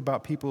you think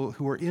about people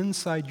who are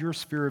inside your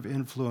sphere of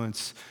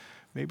influence?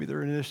 Maybe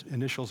their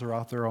initials are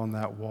out there on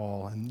that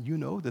wall, and you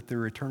know that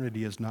their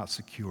eternity is not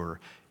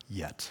secure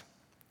yet.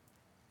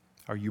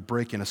 Are you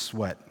breaking a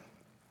sweat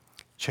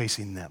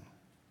chasing them?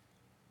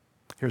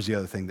 Here's the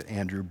other thing that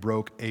Andrew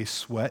broke a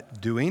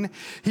sweat doing.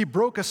 He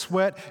broke a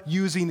sweat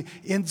using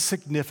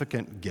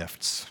insignificant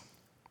gifts.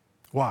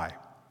 Why?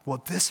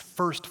 Well, this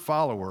first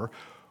follower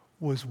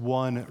was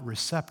one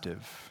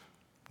receptive.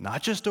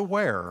 Not just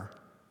aware,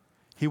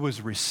 he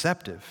was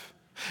receptive.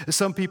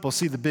 Some people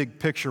see the big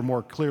picture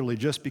more clearly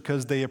just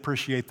because they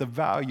appreciate the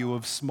value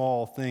of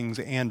small things.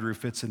 Andrew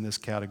fits in this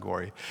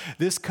category.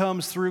 This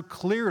comes through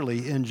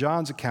clearly in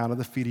John's account of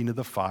the feeding of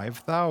the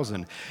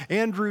 5,000.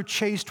 Andrew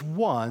chased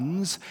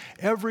ones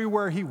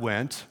everywhere he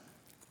went,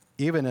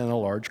 even in a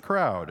large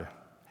crowd.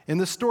 In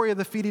the story of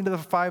the feeding of the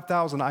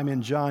 5,000, I'm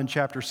in John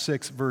chapter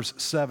 6, verse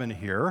 7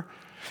 here.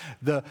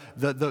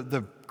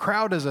 The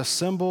crowd is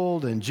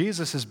assembled, and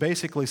Jesus is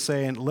basically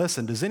saying,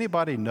 listen, does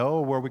anybody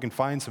know where we can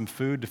find some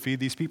food to feed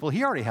these people?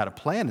 He already had a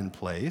plan in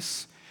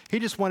place. He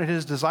just wanted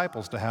his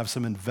disciples to have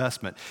some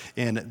investment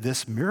in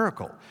this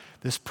miracle,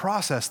 this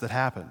process that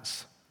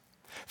happens.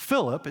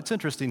 Philip, it's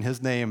interesting,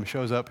 his name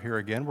shows up here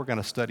again. We're going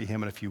to study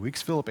him in a few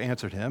weeks. Philip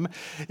answered him,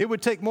 "It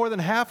would take more than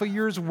half a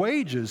year's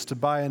wages to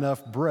buy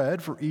enough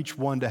bread for each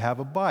one to have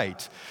a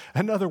bite."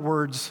 In other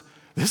words,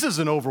 this is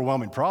an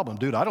overwhelming problem.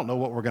 Dude, I don't know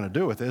what we're going to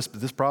do with this,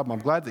 but this problem,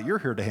 I'm glad that you're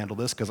here to handle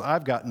this because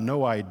I've got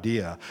no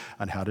idea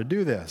on how to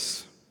do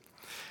this.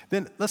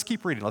 Then let's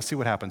keep reading. Let's see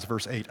what happens.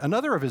 Verse 8.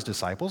 Another of his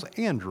disciples,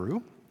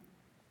 Andrew,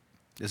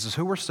 this is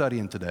who we're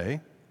studying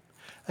today.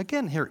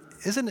 Again, here,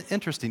 isn't it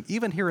interesting?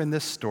 Even here in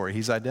this story,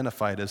 he's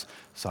identified as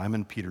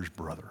Simon Peter's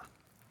brother.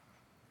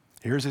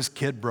 Here's his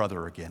kid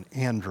brother again,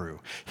 Andrew.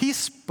 He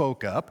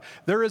spoke up.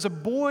 "There is a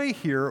boy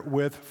here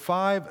with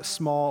 5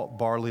 small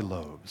barley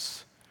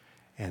loaves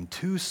and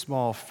 2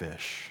 small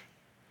fish.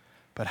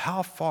 But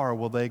how far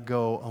will they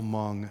go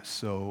among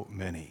so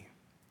many?"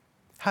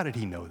 How did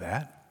he know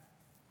that?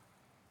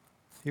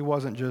 He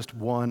wasn't just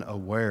one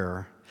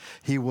aware,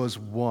 he was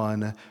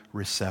one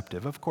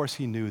receptive. Of course,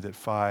 he knew that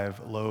 5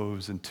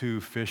 loaves and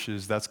 2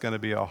 fishes, that's going to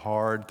be a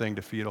hard thing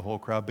to feed a whole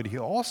crowd, but he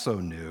also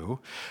knew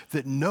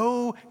that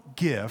no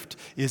gift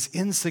is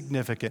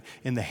insignificant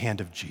in the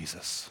hand of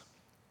Jesus.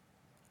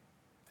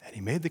 And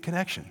he made the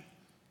connection.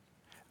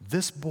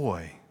 This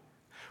boy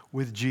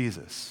with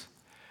Jesus,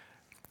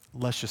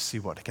 let's just see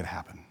what can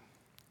happen.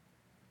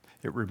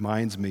 It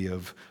reminds me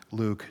of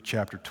Luke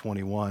chapter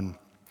 21.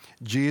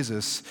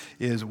 Jesus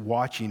is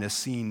watching a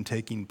scene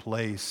taking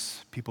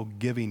place, people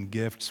giving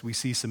gifts. We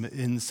see some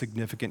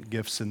insignificant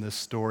gifts in this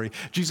story.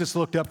 Jesus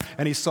looked up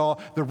and he saw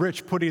the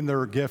rich putting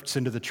their gifts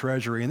into the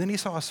treasury, and then he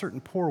saw a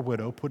certain poor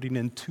widow putting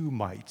in 2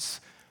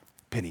 mites,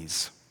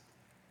 pennies.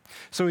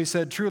 So he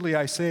said, "Truly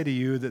I say to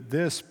you that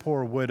this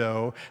poor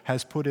widow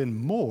has put in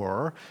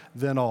more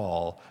than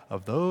all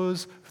of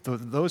those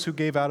who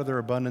gave out of their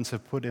abundance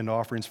have put in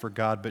offerings for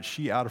God, but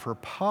she out of her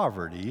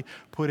poverty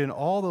put in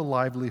all the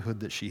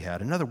livelihood that she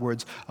had." In other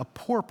words, a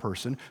poor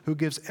person who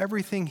gives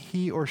everything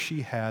he or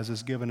she has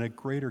is given a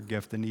greater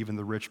gift than even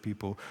the rich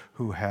people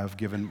who have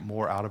given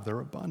more out of their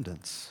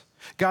abundance.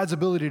 God's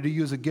ability to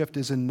use a gift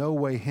is in no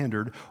way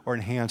hindered or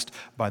enhanced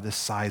by the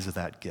size of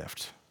that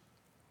gift.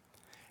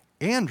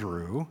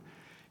 Andrew,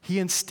 he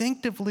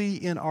instinctively,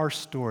 in our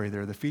story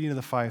there, the feeding of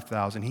the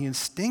 5,000, he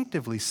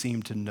instinctively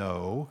seemed to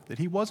know that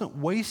he wasn't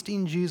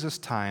wasting Jesus'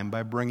 time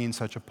by bringing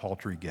such a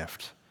paltry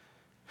gift.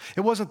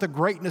 It wasn't the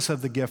greatness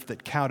of the gift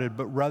that counted,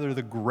 but rather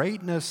the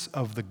greatness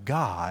of the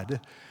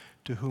God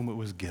to whom it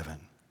was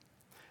given.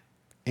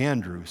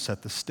 Andrew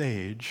set the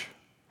stage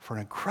for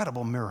an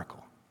incredible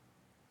miracle.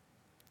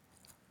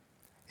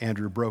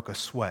 Andrew broke a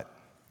sweat.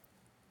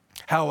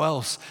 How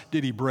else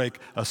did he break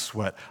a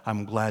sweat?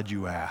 I'm glad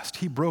you asked.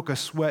 He broke a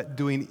sweat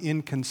doing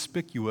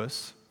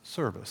inconspicuous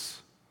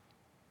service.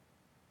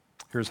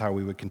 Here's how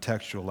we would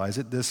contextualize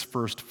it. This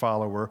first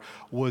follower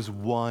was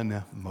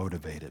one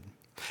motivated.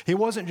 He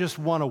wasn't just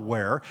one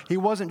aware. He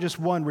wasn't just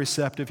one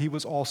receptive. He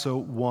was also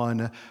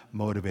one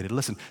motivated.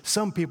 Listen,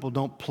 some people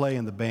don't play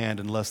in the band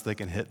unless they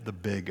can hit the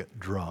big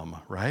drum,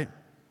 right?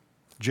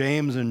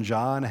 James and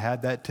John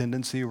had that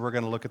tendency. We're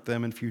going to look at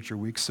them in future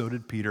weeks. So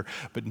did Peter,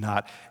 but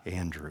not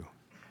Andrew.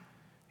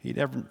 He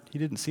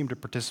didn't seem to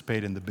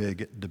participate in the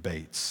big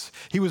debates.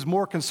 He was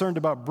more concerned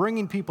about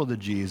bringing people to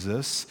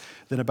Jesus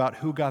than about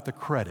who got the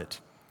credit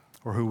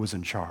or who was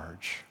in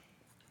charge.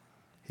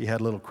 He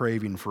had little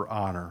craving for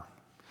honor.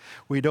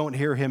 We don't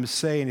hear him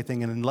say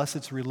anything unless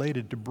it's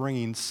related to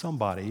bringing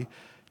somebody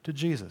to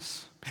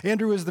Jesus.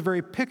 Andrew is the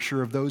very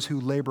picture of those who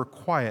labor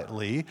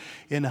quietly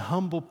in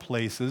humble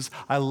places.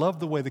 I love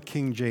the way the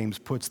King James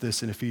puts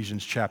this in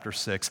Ephesians chapter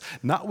 6.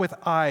 Not with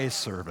eye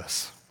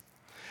service,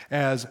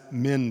 as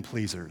men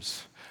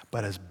pleasers,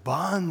 but as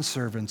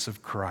bondservants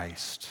of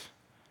Christ,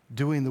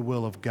 doing the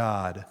will of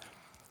God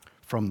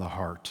from the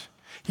heart.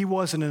 He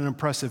wasn't an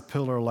impressive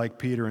pillar like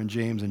Peter and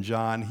James and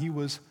John. He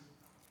was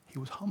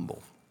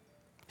humble.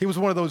 He was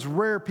one of those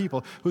rare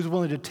people who was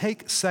willing to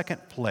take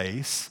second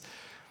place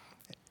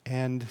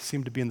and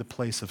seemed to be in the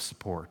place of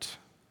support.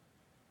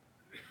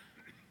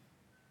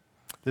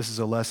 This is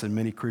a lesson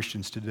many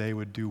Christians today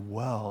would do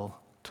well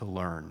to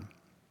learn,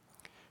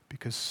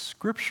 because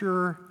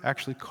Scripture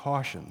actually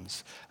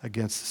cautions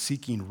against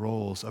seeking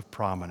roles of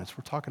prominence.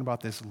 We're talking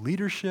about this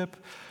leadership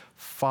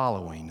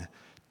following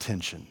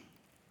tension.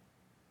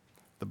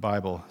 The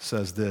Bible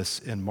says this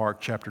in Mark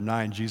chapter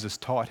 9. Jesus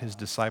taught his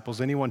disciples,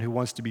 "Anyone who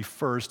wants to be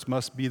first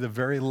must be the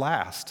very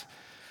last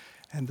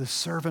and the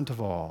servant of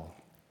all."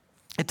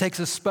 It takes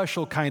a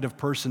special kind of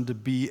person to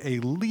be a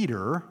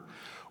leader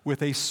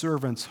with a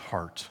servant's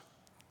heart.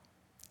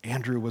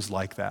 Andrew was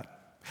like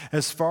that.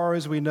 As far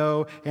as we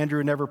know,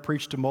 Andrew never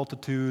preached to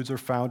multitudes or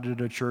founded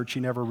a church.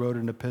 He never wrote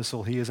an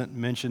epistle. He isn't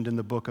mentioned in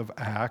the book of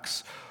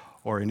Acts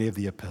or any of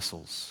the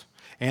epistles.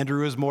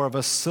 Andrew is more of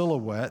a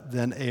silhouette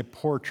than a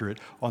portrait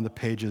on the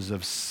pages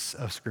of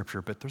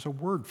Scripture. But there's a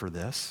word for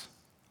this.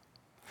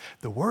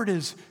 The word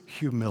is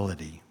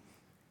humility.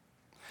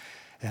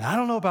 And I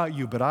don't know about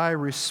you, but I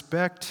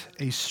respect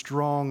a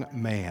strong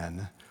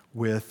man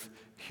with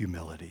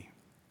humility.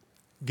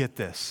 Get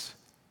this,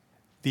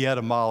 the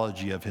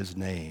etymology of his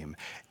name.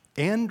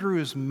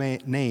 Andrew's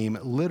name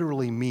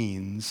literally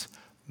means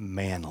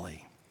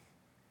manly.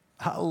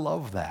 I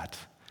love that.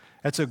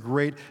 That's a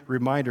great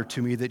reminder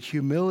to me that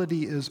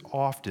humility is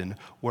often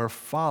where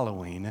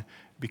following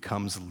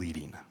becomes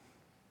leading.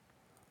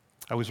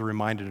 I was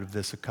reminded of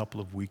this a couple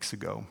of weeks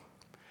ago.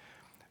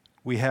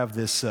 We have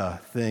this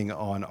thing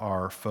on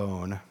our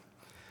phone,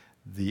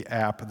 the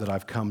app that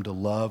I've come to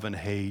love and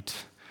hate,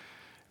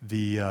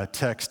 the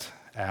text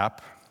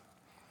app.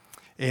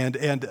 And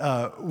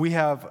we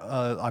have,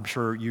 I'm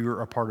sure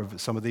you're a part of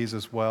some of these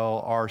as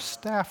well, our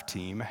staff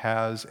team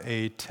has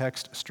a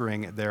text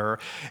string there.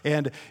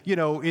 And,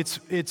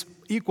 it's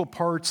equal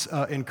parts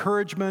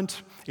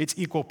encouragement, it's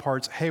equal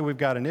parts, hey, we've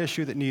got an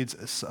issue that needs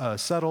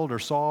settled or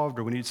solved,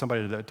 or we need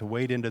somebody to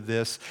wade into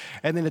this.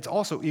 And then it's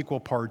also equal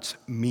parts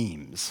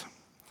memes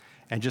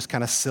and just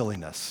kind of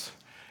silliness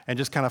and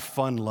just kind of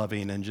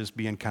fun-loving and just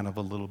being kind of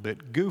a little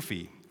bit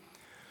goofy.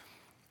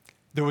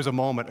 There was a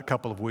moment a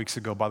couple of weeks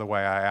ago, by the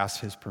way, I asked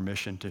his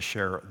permission to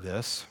share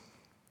this.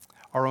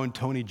 Our own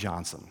Tony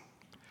Johnson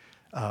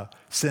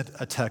sent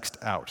a text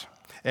out.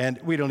 And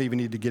we don't even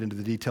need to get into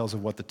the details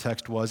of what the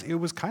text was. It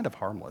was kind of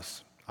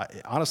harmless.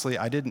 Honestly,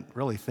 I didn't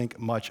really think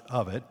much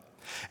of it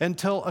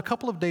until a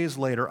couple of days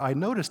later, I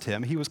noticed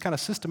him. He was kind of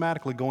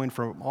systematically going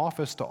from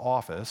office to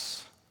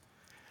office,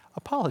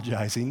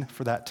 apologizing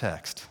for that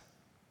text.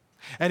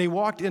 And he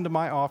walked into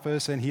my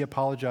office and he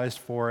apologized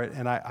for it,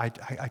 and I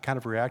kind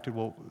of reacted,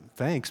 well,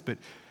 thanks, but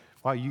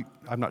wow,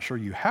 I'm not sure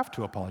you have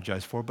to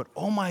apologize for it, but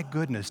oh my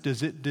goodness,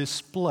 does it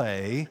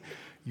display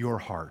your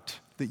heart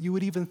that you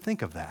would even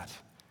think of that?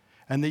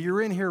 And that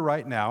you're in here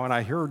right now, and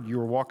I heard you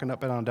were walking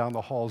up and down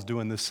the halls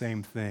doing the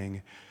same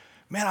thing.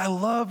 Man, I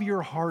love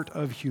your heart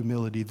of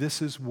humility. This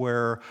is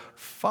where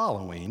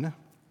following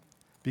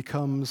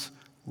becomes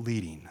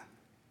leading.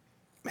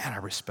 Man, I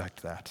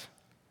respect that.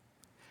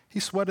 He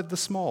sweated the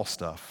small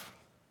stuff.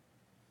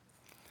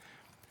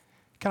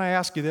 Can I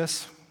ask you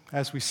this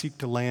as we seek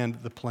to land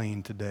the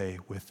plane today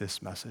with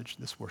this message,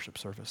 this worship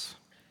service?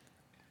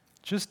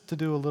 Just to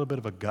do a little bit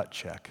of a gut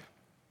check.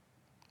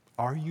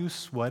 Are you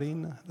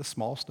sweating the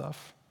small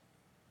stuff?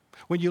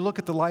 When you look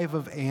at the life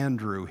of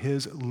Andrew,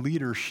 his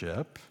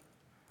leadership,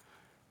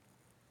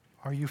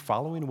 are you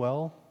following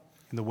well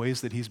in the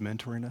ways that he's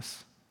mentoring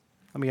us?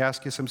 Let me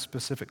ask you some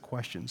specific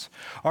questions.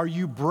 Are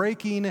you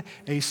breaking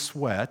a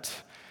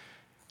sweat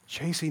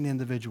chasing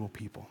individual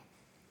people?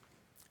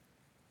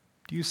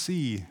 Do you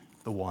see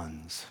the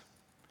ones?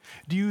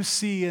 Do you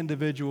see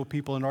individual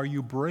people, and are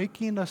you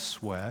breaking a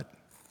sweat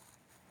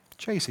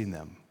chasing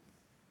them?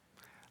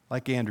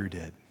 Like Andrew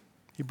did.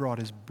 He brought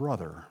his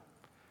brother,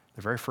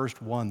 the very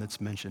first one that's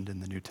mentioned in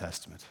the New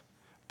Testament,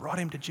 brought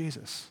him to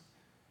Jesus.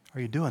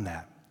 Are you doing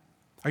that?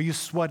 Are you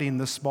sweating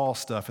the small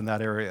stuff in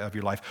that area of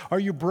your life? Are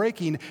you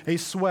breaking a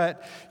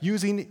sweat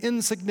using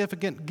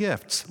insignificant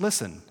gifts?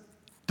 Listen,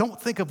 don't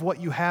think of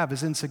what you have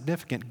as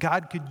insignificant.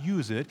 God could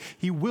use it.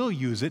 He will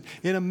use it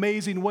in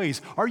amazing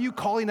ways. Are you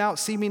calling out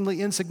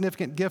seemingly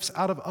insignificant gifts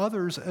out of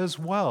others as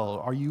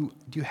well? Do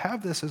you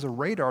have this as a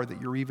radar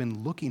that you're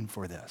even looking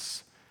for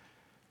this?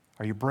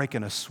 Are you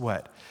breaking a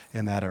sweat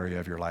in that area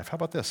of your life? How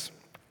about this?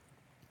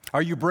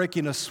 Are you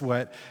breaking a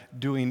sweat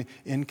doing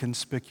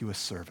inconspicuous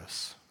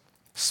service?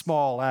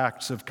 Small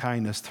acts of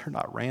kindness, they're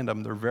not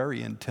random, they're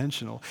very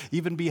intentional.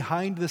 Even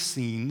behind the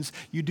scenes,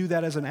 you do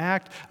that as an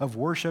act of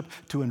worship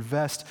to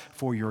invest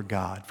for your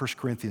God. 1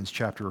 Corinthians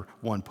chapter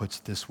 1 puts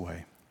it this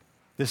way.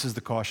 This is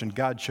the caution.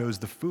 God chose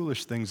the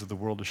foolish things of the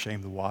world to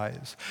shame the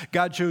wise.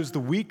 God chose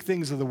the weak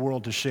things of the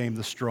world to shame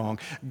the strong.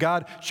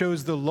 God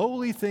chose the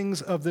lowly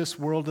things of this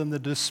world and the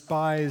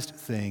despised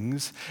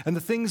things and the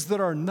things that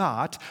are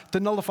not to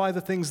nullify the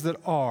things that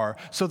are,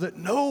 so that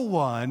no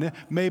one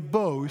may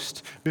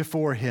boast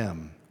before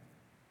him.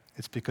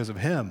 It's because of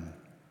him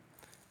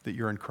that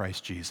you're in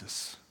Christ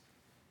Jesus.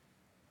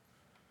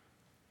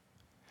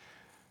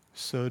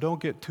 So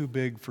don't get too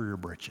big for your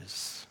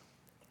britches.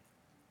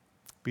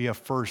 Be a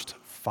first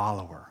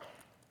follower.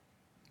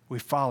 We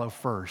follow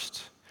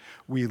first.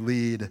 We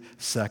lead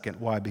second.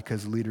 Why?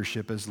 Because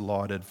leadership is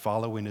lauded.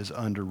 Following is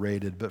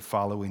underrated, but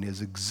following is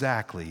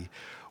exactly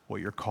what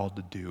you're called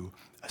to do,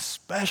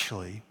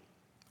 especially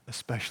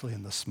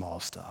in the small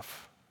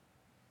stuff.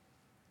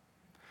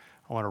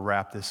 I want to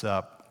wrap this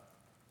up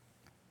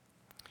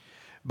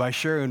by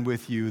sharing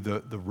with you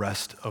the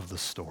rest of the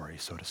story,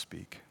 so to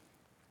speak.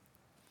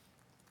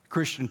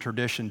 Christian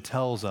tradition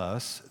tells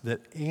us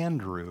that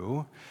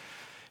Andrew,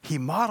 he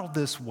modeled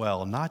this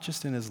well, not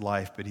just in his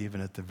life, but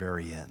even at the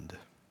very end.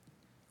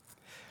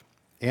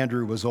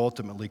 Andrew was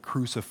ultimately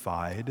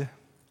crucified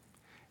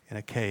in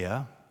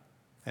Achaia,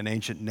 an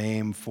ancient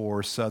name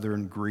for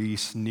southern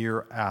Greece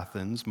near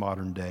Athens,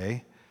 modern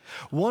day.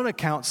 One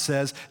account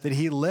says that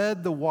he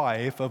led the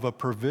wife of a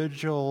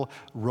provincial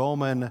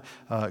Roman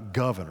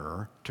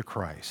governor to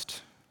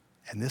Christ,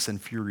 and this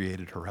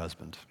infuriated her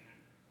husband.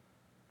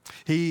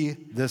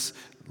 This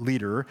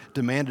leader,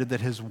 demanded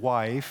that his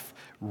wife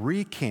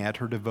recant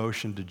her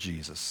devotion to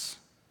Jesus,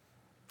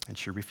 and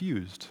she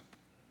refused.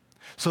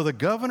 So the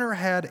governor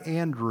had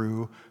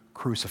Andrew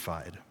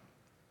crucified.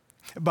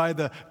 By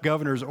the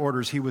governor's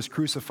orders, he was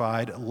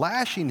crucified,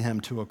 lashing him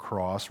to a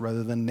cross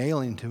rather than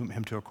nailing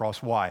him to a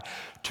cross. Why?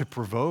 To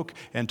provoke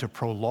and to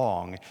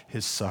prolong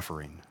his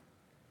suffering.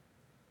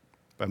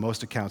 By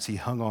most accounts, he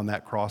hung on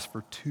that cross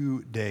for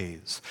 2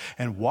 days.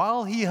 And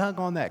while he hung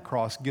on that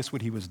cross, guess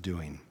what he was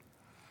doing?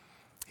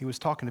 He was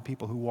talking to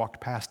people who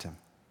walked past him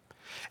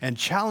and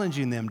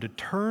challenging them to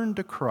turn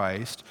to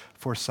Christ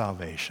for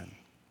salvation.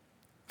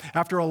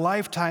 After a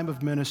lifetime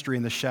of ministry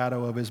in the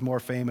shadow of his more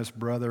famous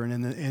brother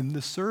and in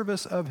the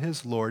service of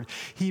his Lord,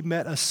 he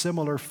met a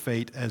similar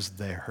fate as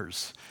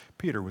theirs.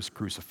 Peter was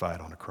crucified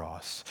on a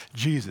cross.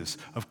 Jesus,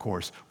 of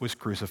course, was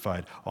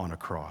crucified on a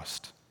cross.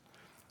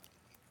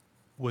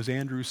 Was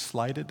Andrew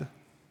slighted?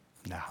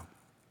 No.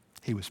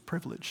 He was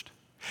privileged.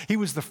 He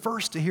was the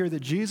first to hear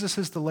that Jesus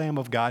is the Lamb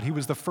of God. He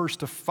was the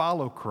first to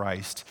follow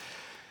Christ.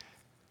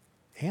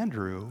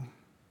 Andrew,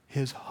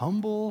 his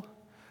humble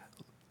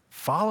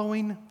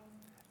following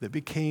that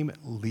became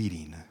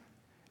leading,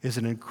 is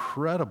an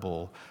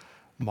incredible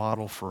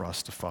model for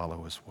us to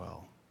follow as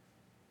well.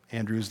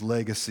 Andrew's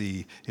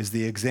legacy is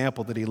the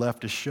example that he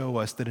left to show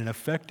us that in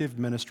effective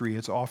ministry,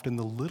 it's often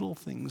the little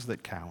things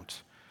that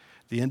count,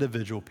 the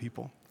individual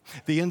people,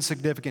 the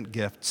insignificant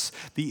gifts,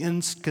 the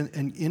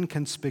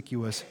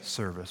inconspicuous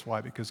service.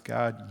 Why? Because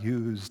God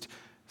used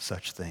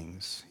such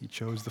things. He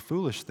chose the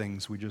foolish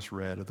things we just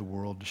read of the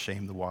world to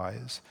shame the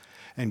wise,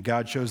 and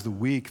God chose the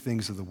weak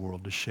things of the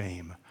world to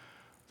shame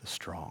the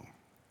strong.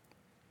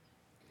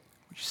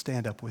 Would you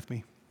stand up with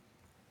me?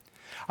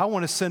 I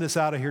want to send us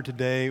out of here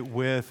today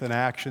with an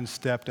action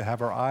step to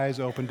have our eyes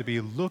open, to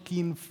be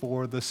looking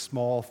for the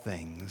small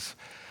things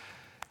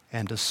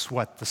and to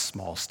sweat the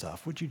small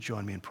stuff. Would you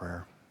join me in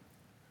prayer?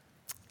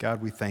 God,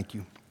 we thank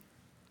you.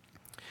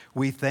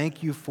 We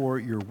thank you for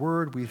your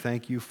word. We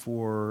thank you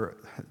for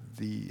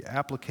the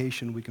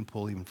application we can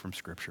pull even from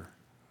Scripture.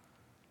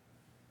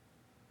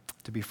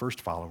 To be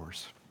first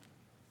followers.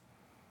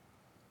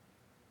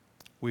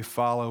 We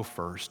follow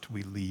first,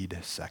 we lead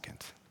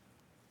second.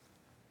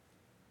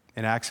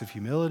 In acts of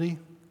humility,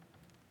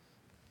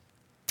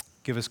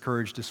 give us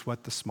courage to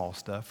sweat the small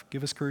stuff.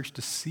 Give us courage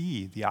to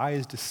see, the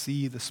eyes to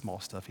see the small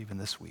stuff even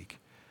this week.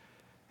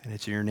 And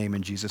it's in your name,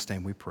 in Jesus'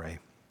 name we pray.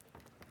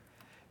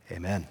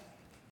 Amen.